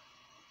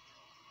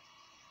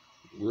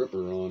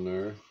ripper on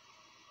there.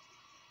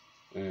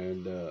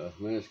 And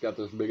then it's got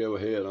this big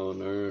old head on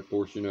there. Of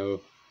course, you know,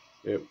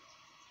 it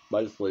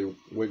basically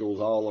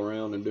wiggles all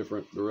around in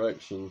different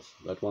directions.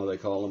 That's why they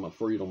call them a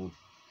freedom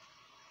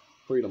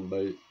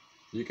bait.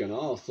 You can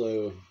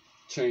also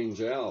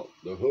change out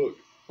the hook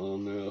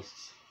on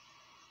this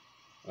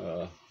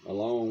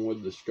along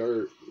with the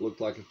skirt. Looks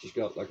like it's just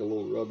got like a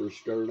little rubber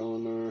skirt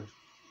on there.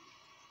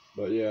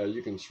 But yeah,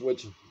 you can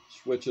switch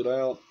it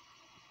out,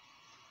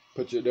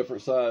 put you a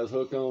different size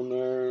hook on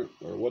there,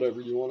 or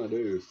whatever you want to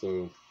do.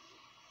 So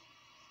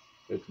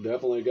it's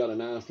definitely got a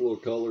nice little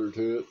color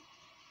to it.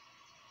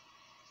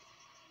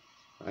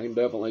 I can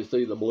definitely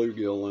see the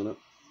bluegill in it.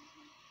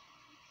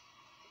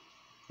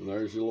 And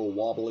there's your little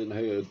wobbling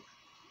head.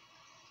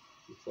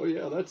 So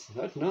yeah,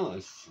 that's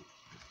nice.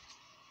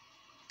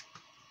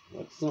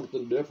 That's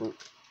something different.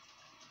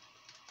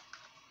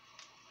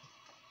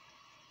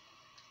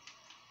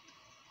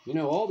 You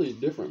know, all these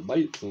different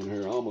baits in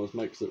here almost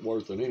makes it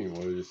worth it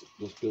anyways,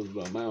 just because of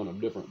the amount of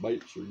different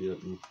baits you're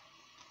getting.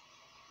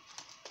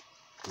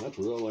 That's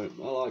really,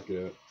 I like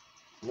that.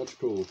 That's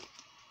cool.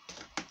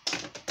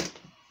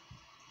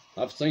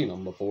 I've seen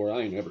them before.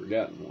 I ain't ever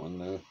gotten one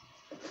though.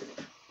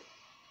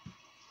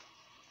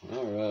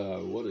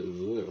 Alright, what is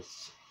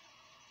this?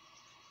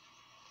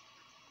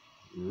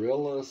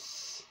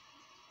 Realus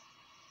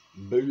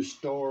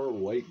Boostar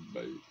weight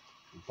bait,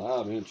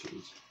 5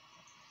 inches.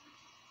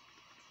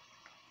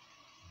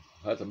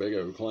 That's a big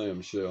old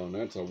clamshell, and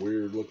that's a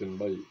weird looking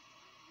bait.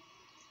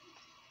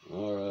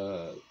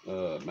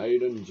 Alright,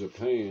 made in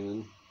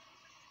Japan.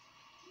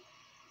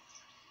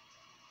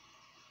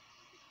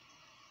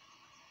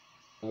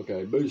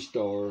 Okay,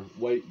 Boostar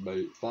weight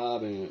bait,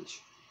 5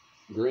 inch,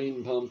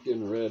 green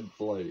pumpkin, red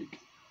flake.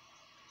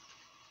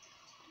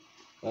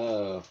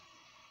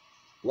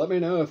 Let me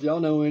know if y'all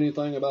know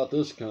anything about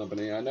this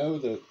company. I know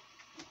that,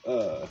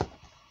 let's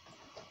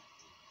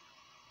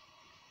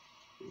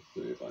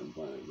see if I can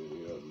find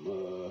any of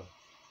them.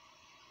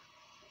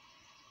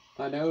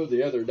 I know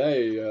the other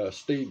day,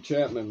 Steve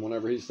Chapman,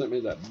 whenever he sent me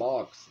that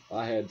box,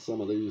 I had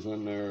some of these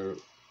in there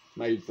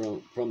made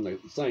from the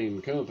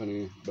same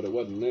company, but it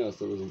wasn't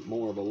this. It was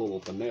more of a little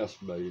finesse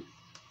bait.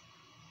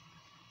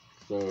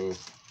 So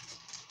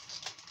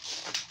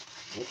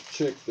let's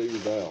check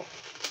these out.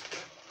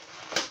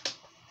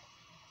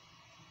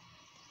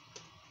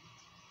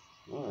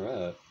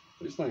 Alright,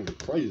 these things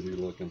are crazy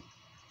looking.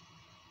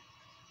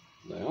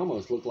 They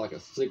almost look like a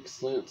 6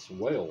 cents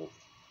whale.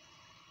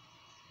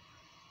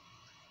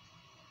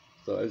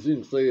 So as you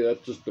can see,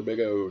 that's just a big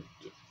old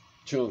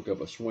chunk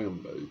of a swim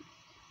bait.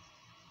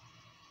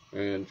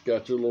 And it's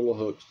got your little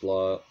hook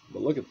slot.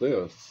 But look at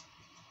this.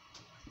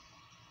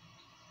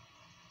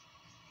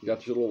 You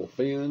got your little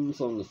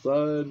fins on the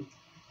side.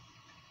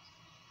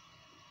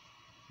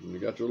 And you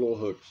got your little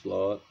hook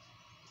slot.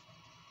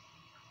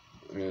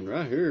 And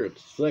right here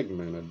it's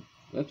segmented.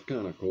 That's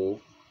kind of cool.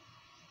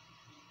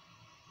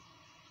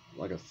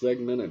 Like a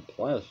segmented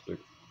plastic.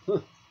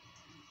 Huh.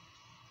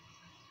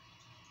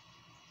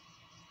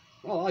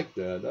 I like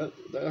that.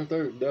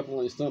 There's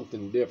definitely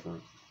something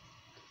different.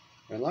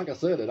 And like I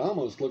said, it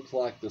almost looks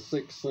like the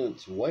 6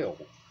 cents whale.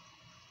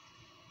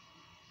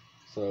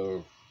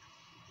 So,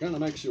 kind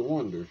of makes you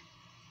wonder.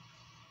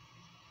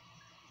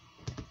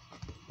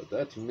 But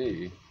that's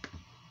me.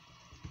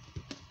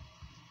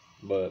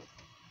 But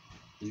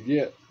you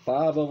get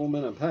 5 of them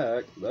in a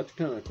pack. That's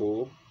kind of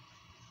cool.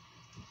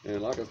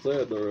 And like I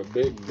said, they're a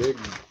big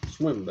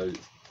swim bait.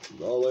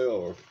 That's all they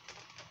are.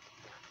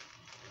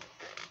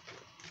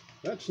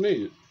 That's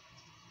neat.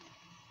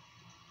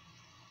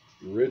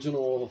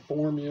 Original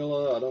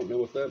formula. I don't know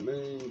what that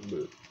means,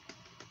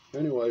 but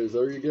anyways,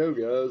 there you go,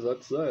 guys.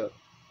 That's that.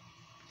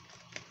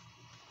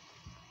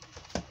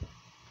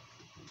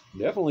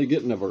 Definitely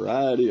getting a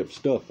variety of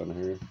stuff in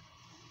here.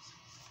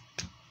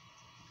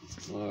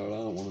 Alright, I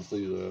don't want to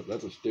see that.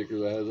 That's a sticker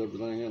that has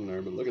everything in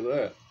there, but look at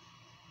that.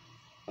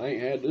 I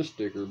ain't had this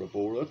sticker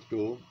before. That's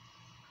cool.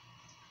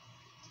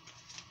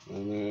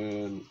 And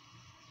then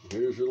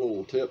here's your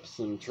little tips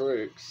and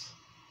tricks.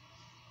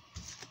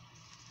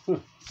 Huh.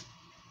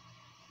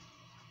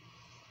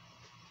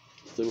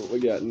 Let's see what we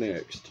got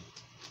next.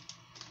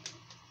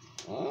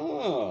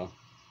 Ah,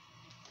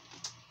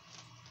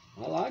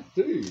 I like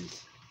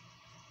these.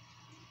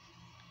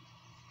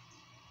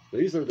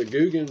 These are the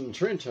Guggen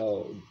Trench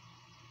Hog,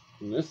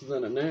 and this is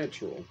in a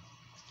natural.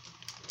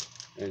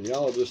 And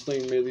y'all just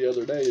seen me the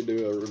other day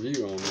do a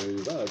review on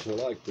these. I actually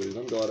like these.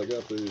 I'm glad I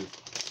got these.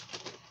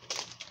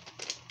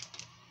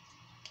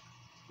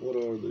 What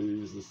are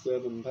these? The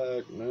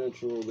 7-pack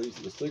natural. These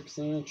are the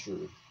 6-inch,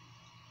 or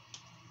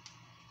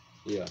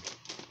yeah.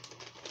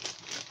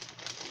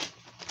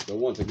 So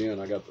once again,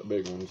 I got the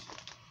big ones.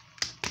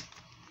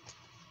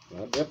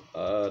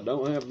 I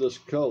don't have this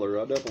color.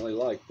 I definitely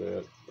like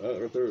that.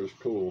 That right there is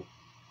cool.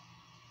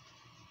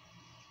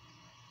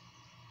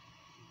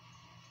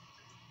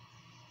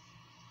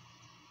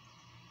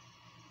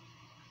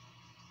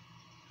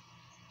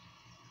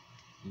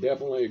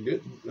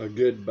 Definitely a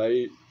good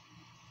bait.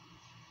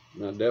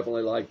 And I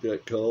definitely like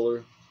that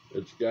color.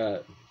 It's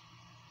got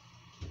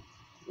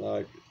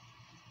like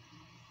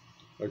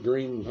a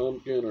green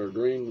pumpkin or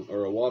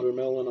a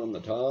watermelon on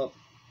the top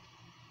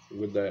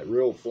with that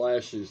real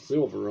flashy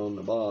silver on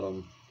the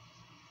bottom,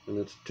 and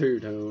it's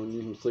two-tone.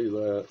 You can see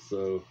that.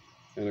 So,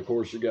 and of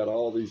course you got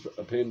all these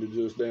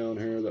appendages down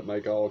here that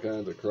make all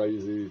kinds of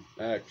crazy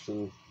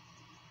action.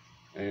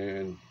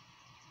 And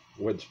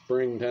with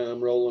springtime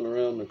rolling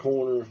around the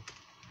corner,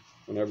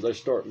 whenever they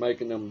start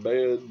making them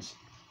beds,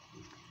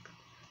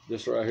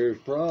 this right here is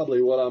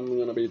probably what I'm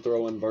going to be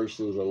throwing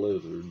versus a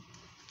lizard.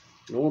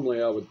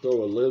 Normally I would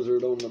throw a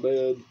lizard on the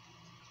bed,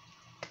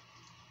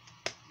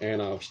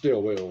 and I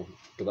still will,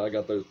 because I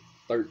got those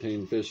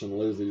 13 fishing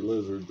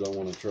lizards I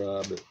want to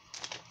try, but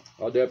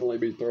I'll definitely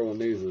be throwing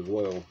these as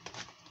well.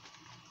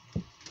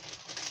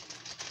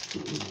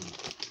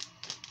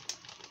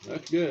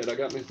 That's good. I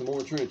got me some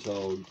more trench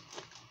hogs.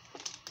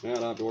 Now I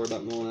don't have to worry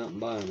about going out and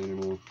buying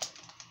anymore.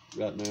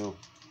 Right now.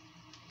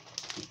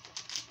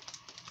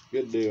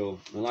 Good deal.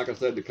 And like I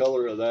said, the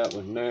color of that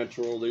was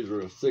natural. These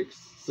are a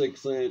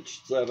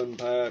 6-inch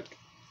 7-pack.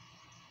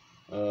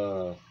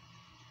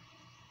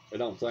 They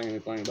don't say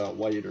anything about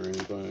weight or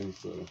anything.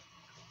 So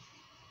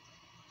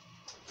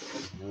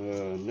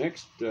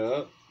next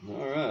up,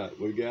 all right,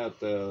 we got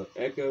the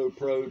Echo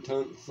Pro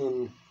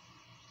Tungsten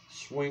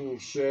Swing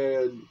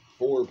Shed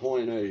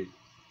 4.8.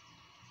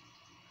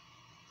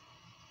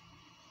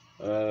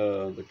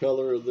 The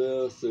color of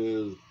this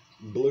is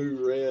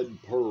blue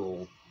red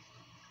pearl.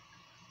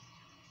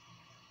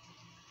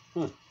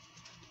 Huh.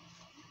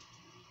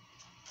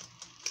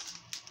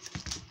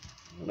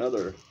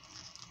 Another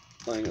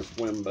thing of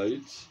swim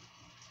baits.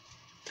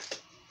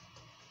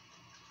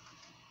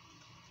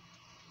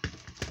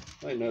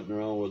 Ain't nothing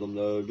wrong with them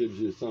though. It gives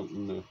you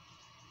something,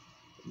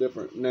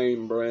 different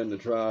name brand to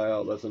try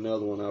out. That's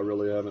another one I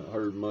really haven't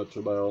heard much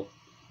about.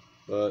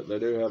 But they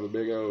do have a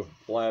big old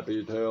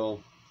flappy tail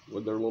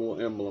with their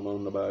little emblem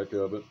on the back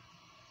of it.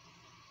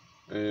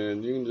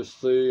 And you can just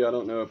see, I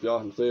don't know if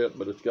y'all can see it,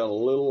 but it's got a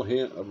little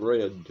hint of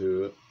red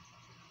to it.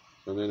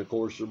 And then of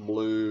course your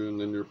blue, and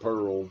then your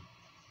pearl.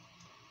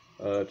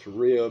 It's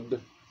ribbed,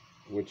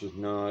 which is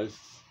nice.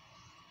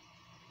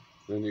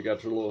 Then you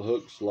got your little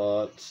hook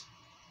slots.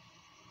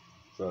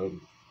 So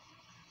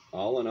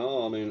all in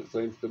all, I mean, it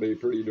seems to be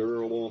pretty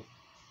durable.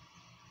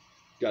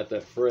 Got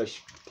that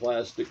fresh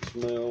plastic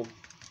smell.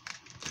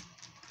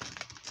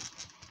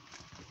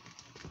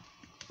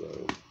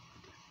 So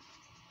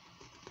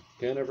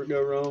can't ever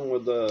go wrong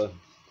with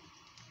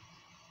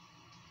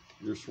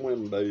your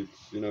swim baits,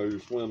 you know,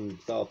 your swim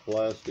soft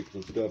plastics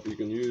and stuff. You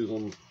can use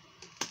them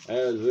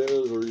as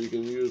is, or you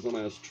can use them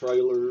as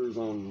trailers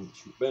on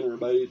spinner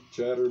baits,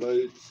 chatter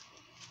baits,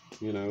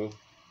 you know.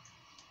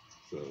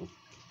 So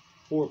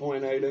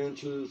 4.8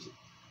 inches.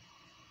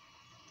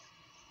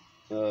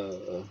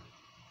 Like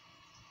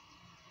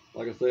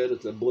I said,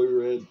 it's a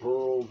blue red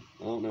pearl.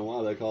 I don't know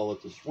why they call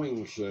it the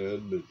swing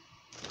shed, but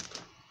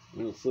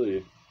we'll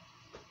see.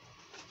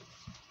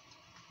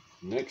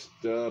 Next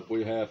up,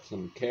 we have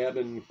some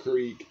Cabin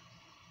Creek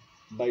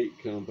Bait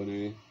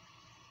Company.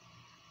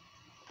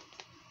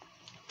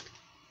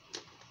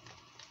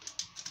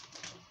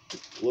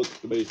 Looks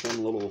to be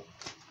some little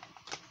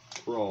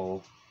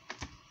crawl.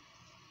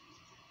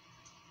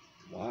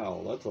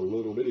 Wow, that's a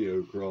little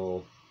video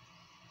crawl.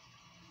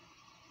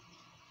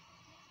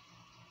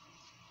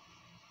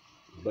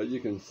 But you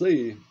can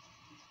see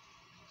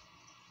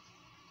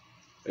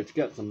it's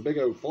got some big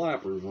old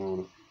flappers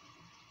on it.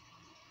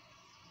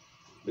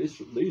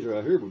 These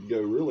right here would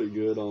go really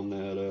good on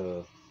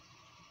that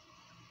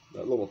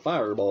that little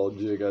fireball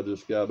jig I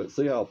just got. But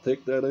see how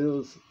thick that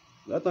is?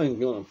 That thing's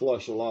gonna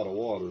flush a lot of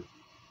water.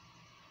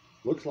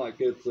 Looks like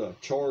it's a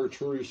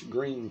chartreuse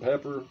green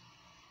pepper,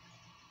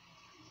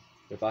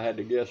 if I had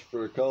to guess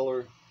for a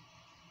color.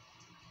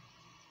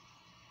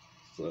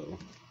 So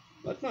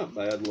that's not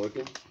bad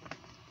looking.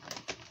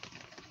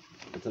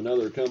 It's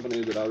another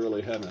company that I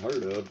really haven't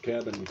heard of,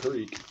 Cabin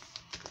Creek.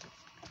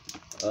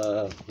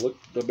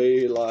 Looked to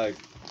be like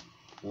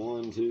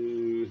 1,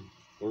 2,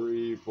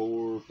 3,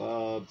 4,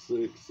 5,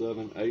 6,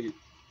 7, 8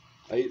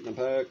 in a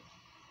pack.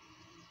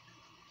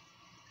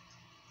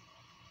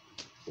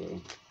 So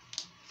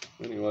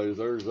anyways,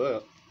 there's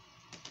that.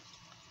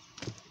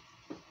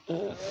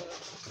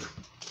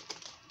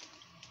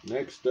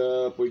 Next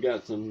up, we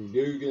got some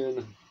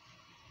Guggen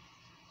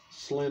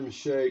Slim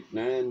Shake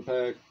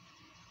 9-pack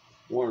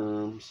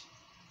worms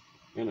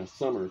and a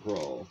summer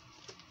crawl.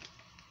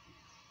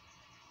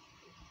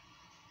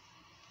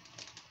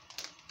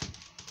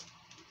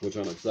 Which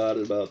I'm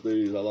excited about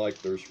these. I like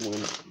their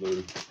Slim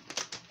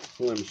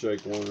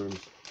Shake worms.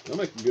 They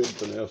make a good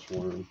finesse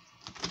worm.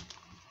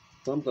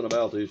 Something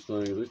about these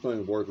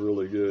things work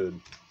really good.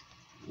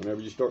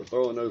 Whenever you start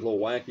throwing those little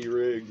wacky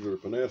rigs or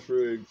finesse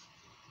rigs,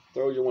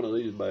 throw you one of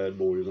these bad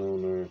boys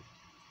on there.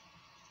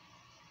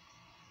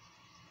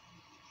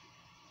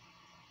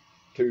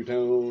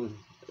 Two-tone.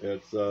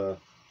 It's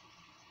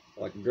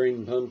like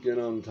green pumpkin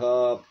on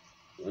top,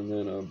 and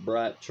then a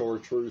bright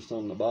chartreuse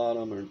on the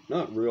bottom. Or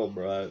not real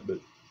bright, but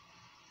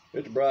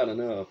it's bright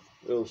enough.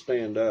 It'll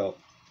stand out.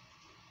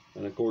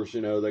 And of course,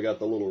 you know, they got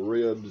the little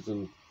ribs,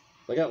 and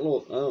they got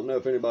little, I don't know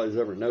if anybody's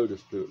ever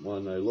noticed it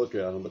when they look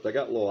at them, but they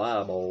got little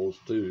eyeballs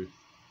too.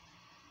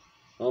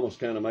 Almost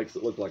kind of makes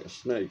it look like a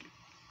snake.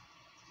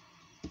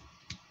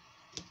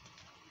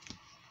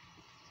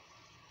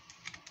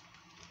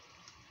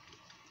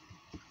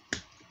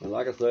 And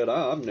like I said,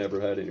 I've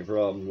never had any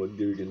problem with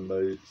Guggen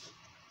baits.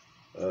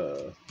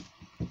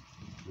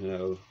 You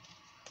know,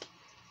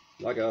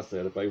 like I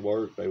said, if they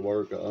work, they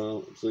work. I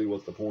don't see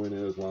what the point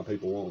is why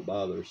people won't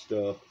buy their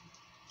stuff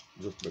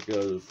just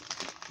because,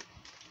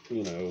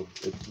 you know,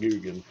 it's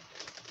Guggen.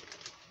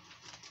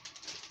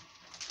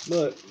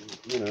 But,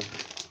 you know,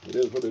 it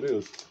is what it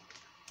is.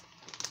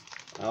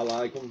 I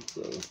like them,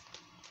 so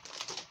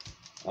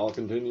I'll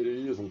continue to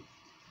use them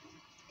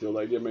till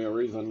they give me a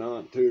reason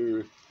not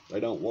to. They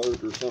don't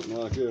work or something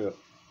like that.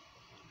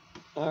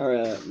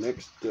 Alright,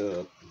 next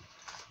up.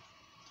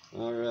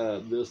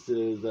 Alright, this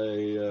is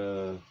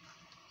a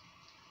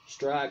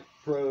Strike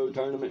Pro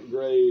Tournament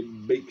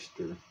Grade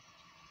Beakster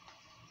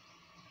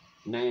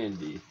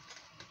 90.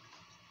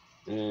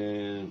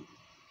 And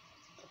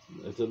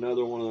it's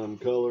another one of them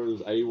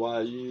colors,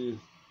 AYU.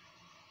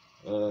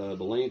 The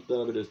length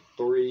of it is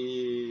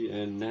 3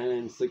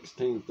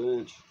 9/16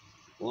 inch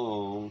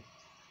long,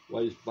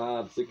 weighs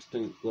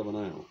 5/16 of an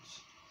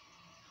ounce.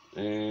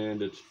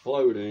 And it's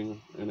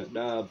floating, and it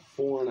dived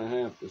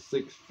 4.5 to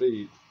 6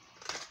 feet.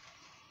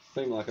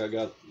 Seemed like I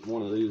got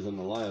one of these in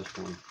the last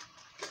one.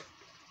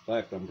 In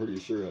fact, I'm pretty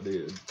sure I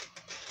did.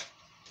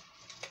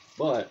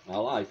 But I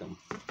like them.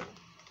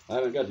 I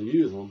haven't got to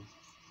use them,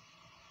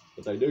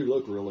 but they do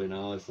look really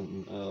nice,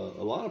 and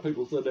a lot of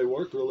people said they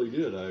worked really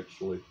good,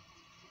 actually.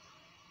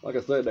 Like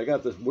I said, they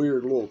got this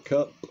weird little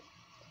cup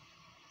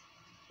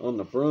on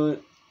the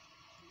front,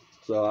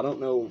 so I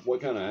don't know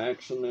what kind of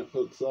action that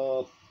puts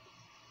off,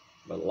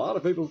 but a lot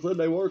of people said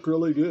they work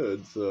really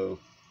good, so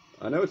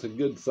I know it's a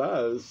good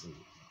size,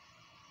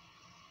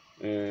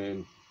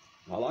 and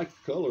I like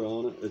the color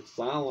on it. It's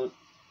silent.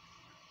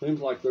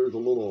 Seems like there's a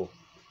little,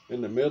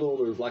 in the middle,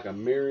 there's like a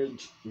mirror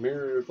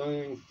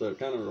thing, so it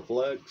kind of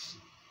reflects.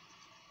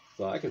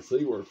 So I can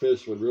see where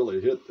fish would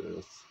really hit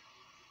this.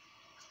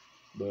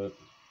 But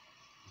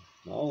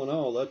all in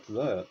all, that's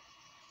that.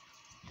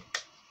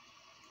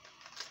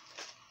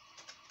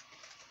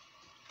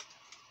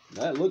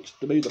 That looks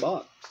to be the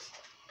box.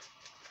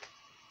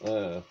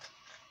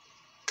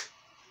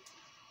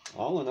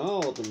 All in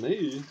all, to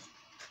me,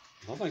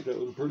 I think that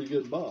was a pretty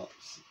good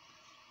box.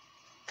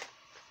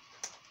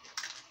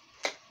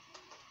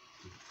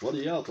 What do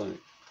y'all think?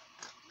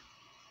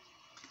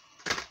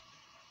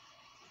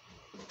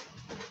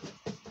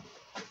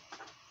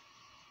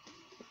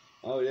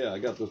 Oh yeah, I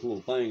got this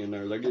little thing in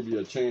there. They give you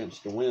a chance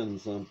to win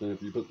something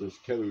if you put this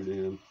code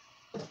in.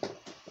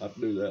 I'll have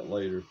to do that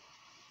later.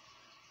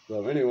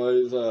 So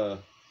anyways,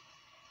 what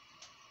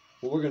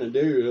we're going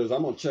to do is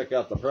I'm going to check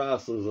out the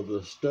prices of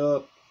this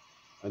stuff,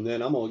 and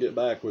then I'm going to get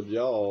back with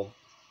y'all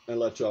and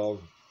let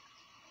y'all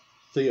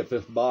see if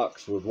this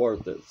box was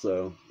worth it.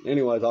 So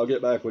anyways, I'll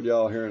get back with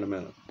y'all here in a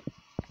minute.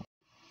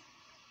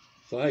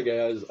 So hey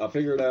guys, I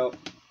figured out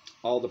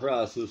all the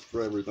prices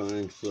for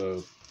everything,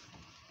 so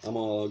I'm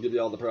going to give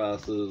you all the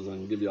prices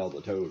and give you all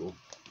the total.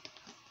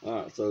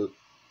 Alright, so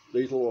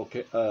these little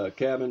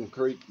Cabin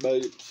Creek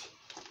baits,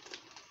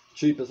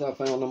 cheapest I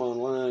found them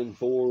online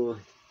for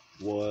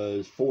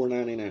was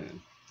 $4.99.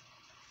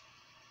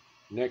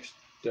 Next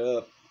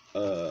up,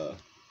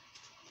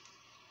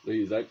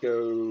 these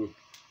Echo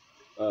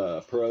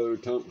Pro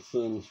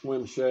Tungsten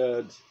Swim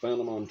Shads, found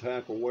them on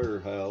Tackle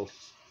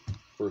Warehouse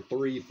for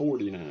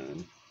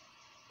 $3.49.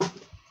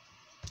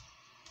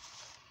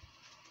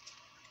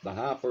 The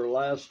Hyper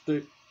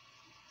Elastic,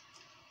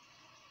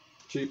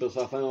 cheapest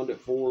I found it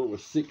for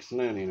was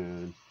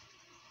 $6.99.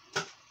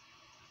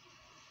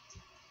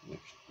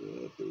 Next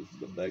up is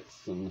the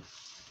Bexon.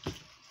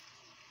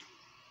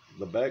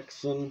 The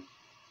Bexon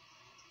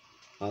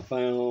I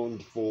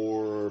found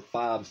for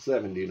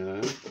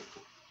 $5.79.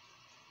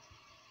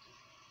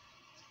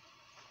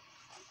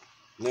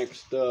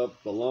 Next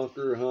up, the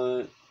Lunker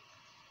Hunt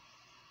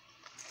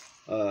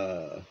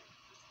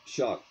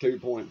Shock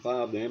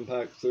 2.5, the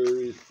Impact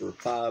Series, for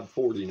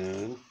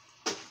 $5.49.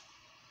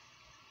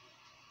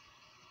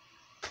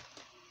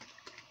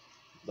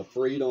 The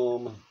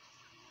Freedom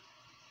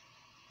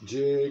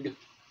jig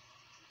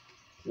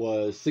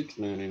was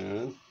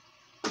 $6.99.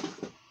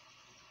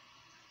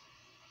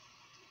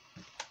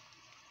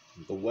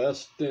 The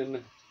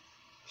Weston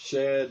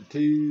shad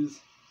tees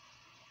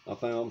I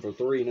found for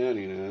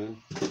 $3.99.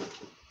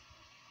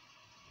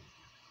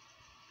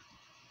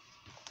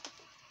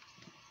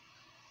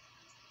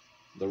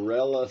 The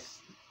Realist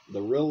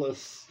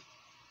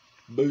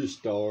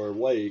Boostar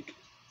Wake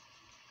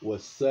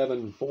was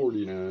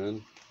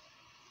 $7.49.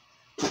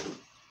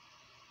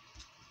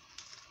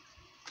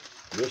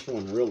 This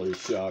one really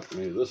shocked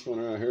me. This one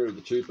right here,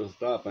 the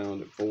cheapest I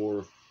found it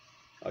for.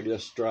 I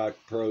guess Strike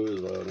Pro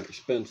is an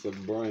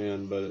expensive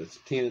brand, but it's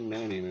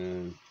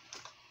 $10.99.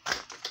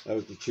 That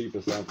was the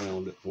cheapest I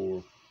found it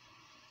for.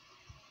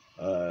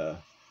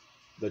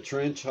 The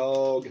Trench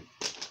Hog,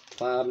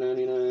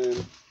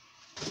 $5.99.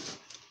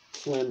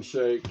 Slim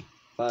Shake,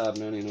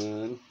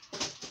 $5.99.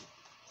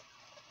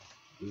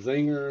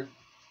 Zinger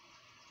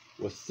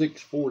was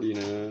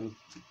 $6.49.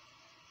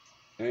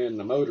 And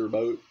the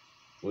Motorboat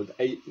was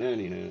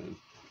 $8.99.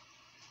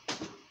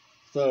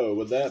 So,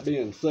 with that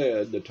being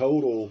said, the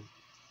total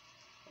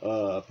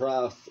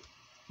price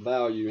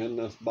value in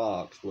this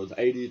box was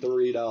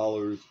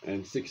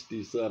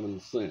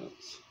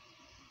 $83.67.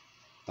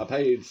 I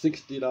paid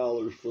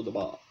 $60 for the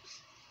box,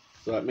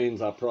 so that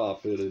means I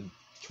profited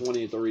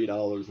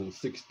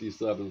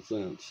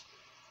 $23.67.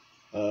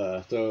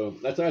 So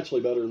that's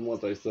actually better than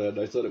what they said.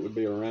 They said it would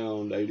be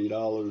around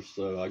 $80,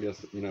 so I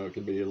guess, you know, it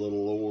could be a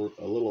little lower,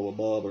 a little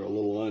above, or a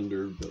little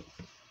under. But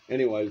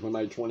anyways, we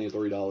made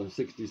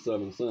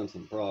 $23.67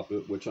 in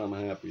profit, which I'm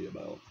happy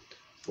about.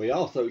 We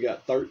also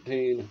got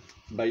 13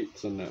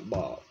 baits in that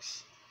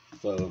box,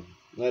 so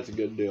that's a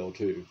good deal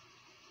too.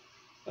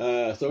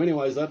 So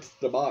anyways, that's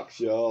the box,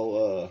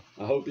 y'all.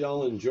 I hope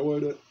y'all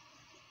enjoyed it.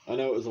 I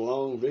know it was a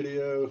long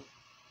video.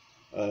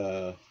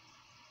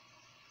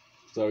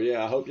 So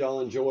yeah, I hope y'all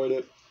enjoyed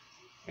it.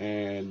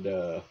 And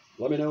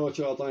let me know what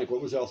y'all think.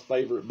 What was y'all's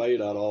favorite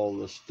bait out of all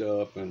this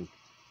stuff? And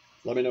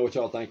let me know what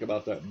y'all think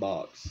about that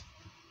box.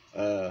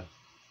 So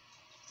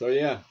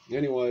yeah,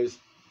 anyways,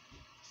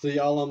 see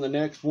y'all on the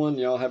next one.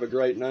 Y'all have a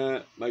great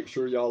night. Make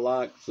sure y'all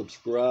like,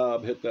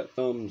 subscribe, hit that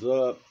thumbs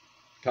up,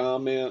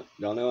 comment.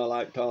 Y'all know I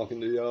like talking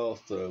to y'all.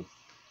 So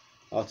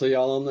I'll see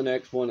y'all on the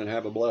next one, and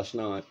have a blessed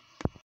night.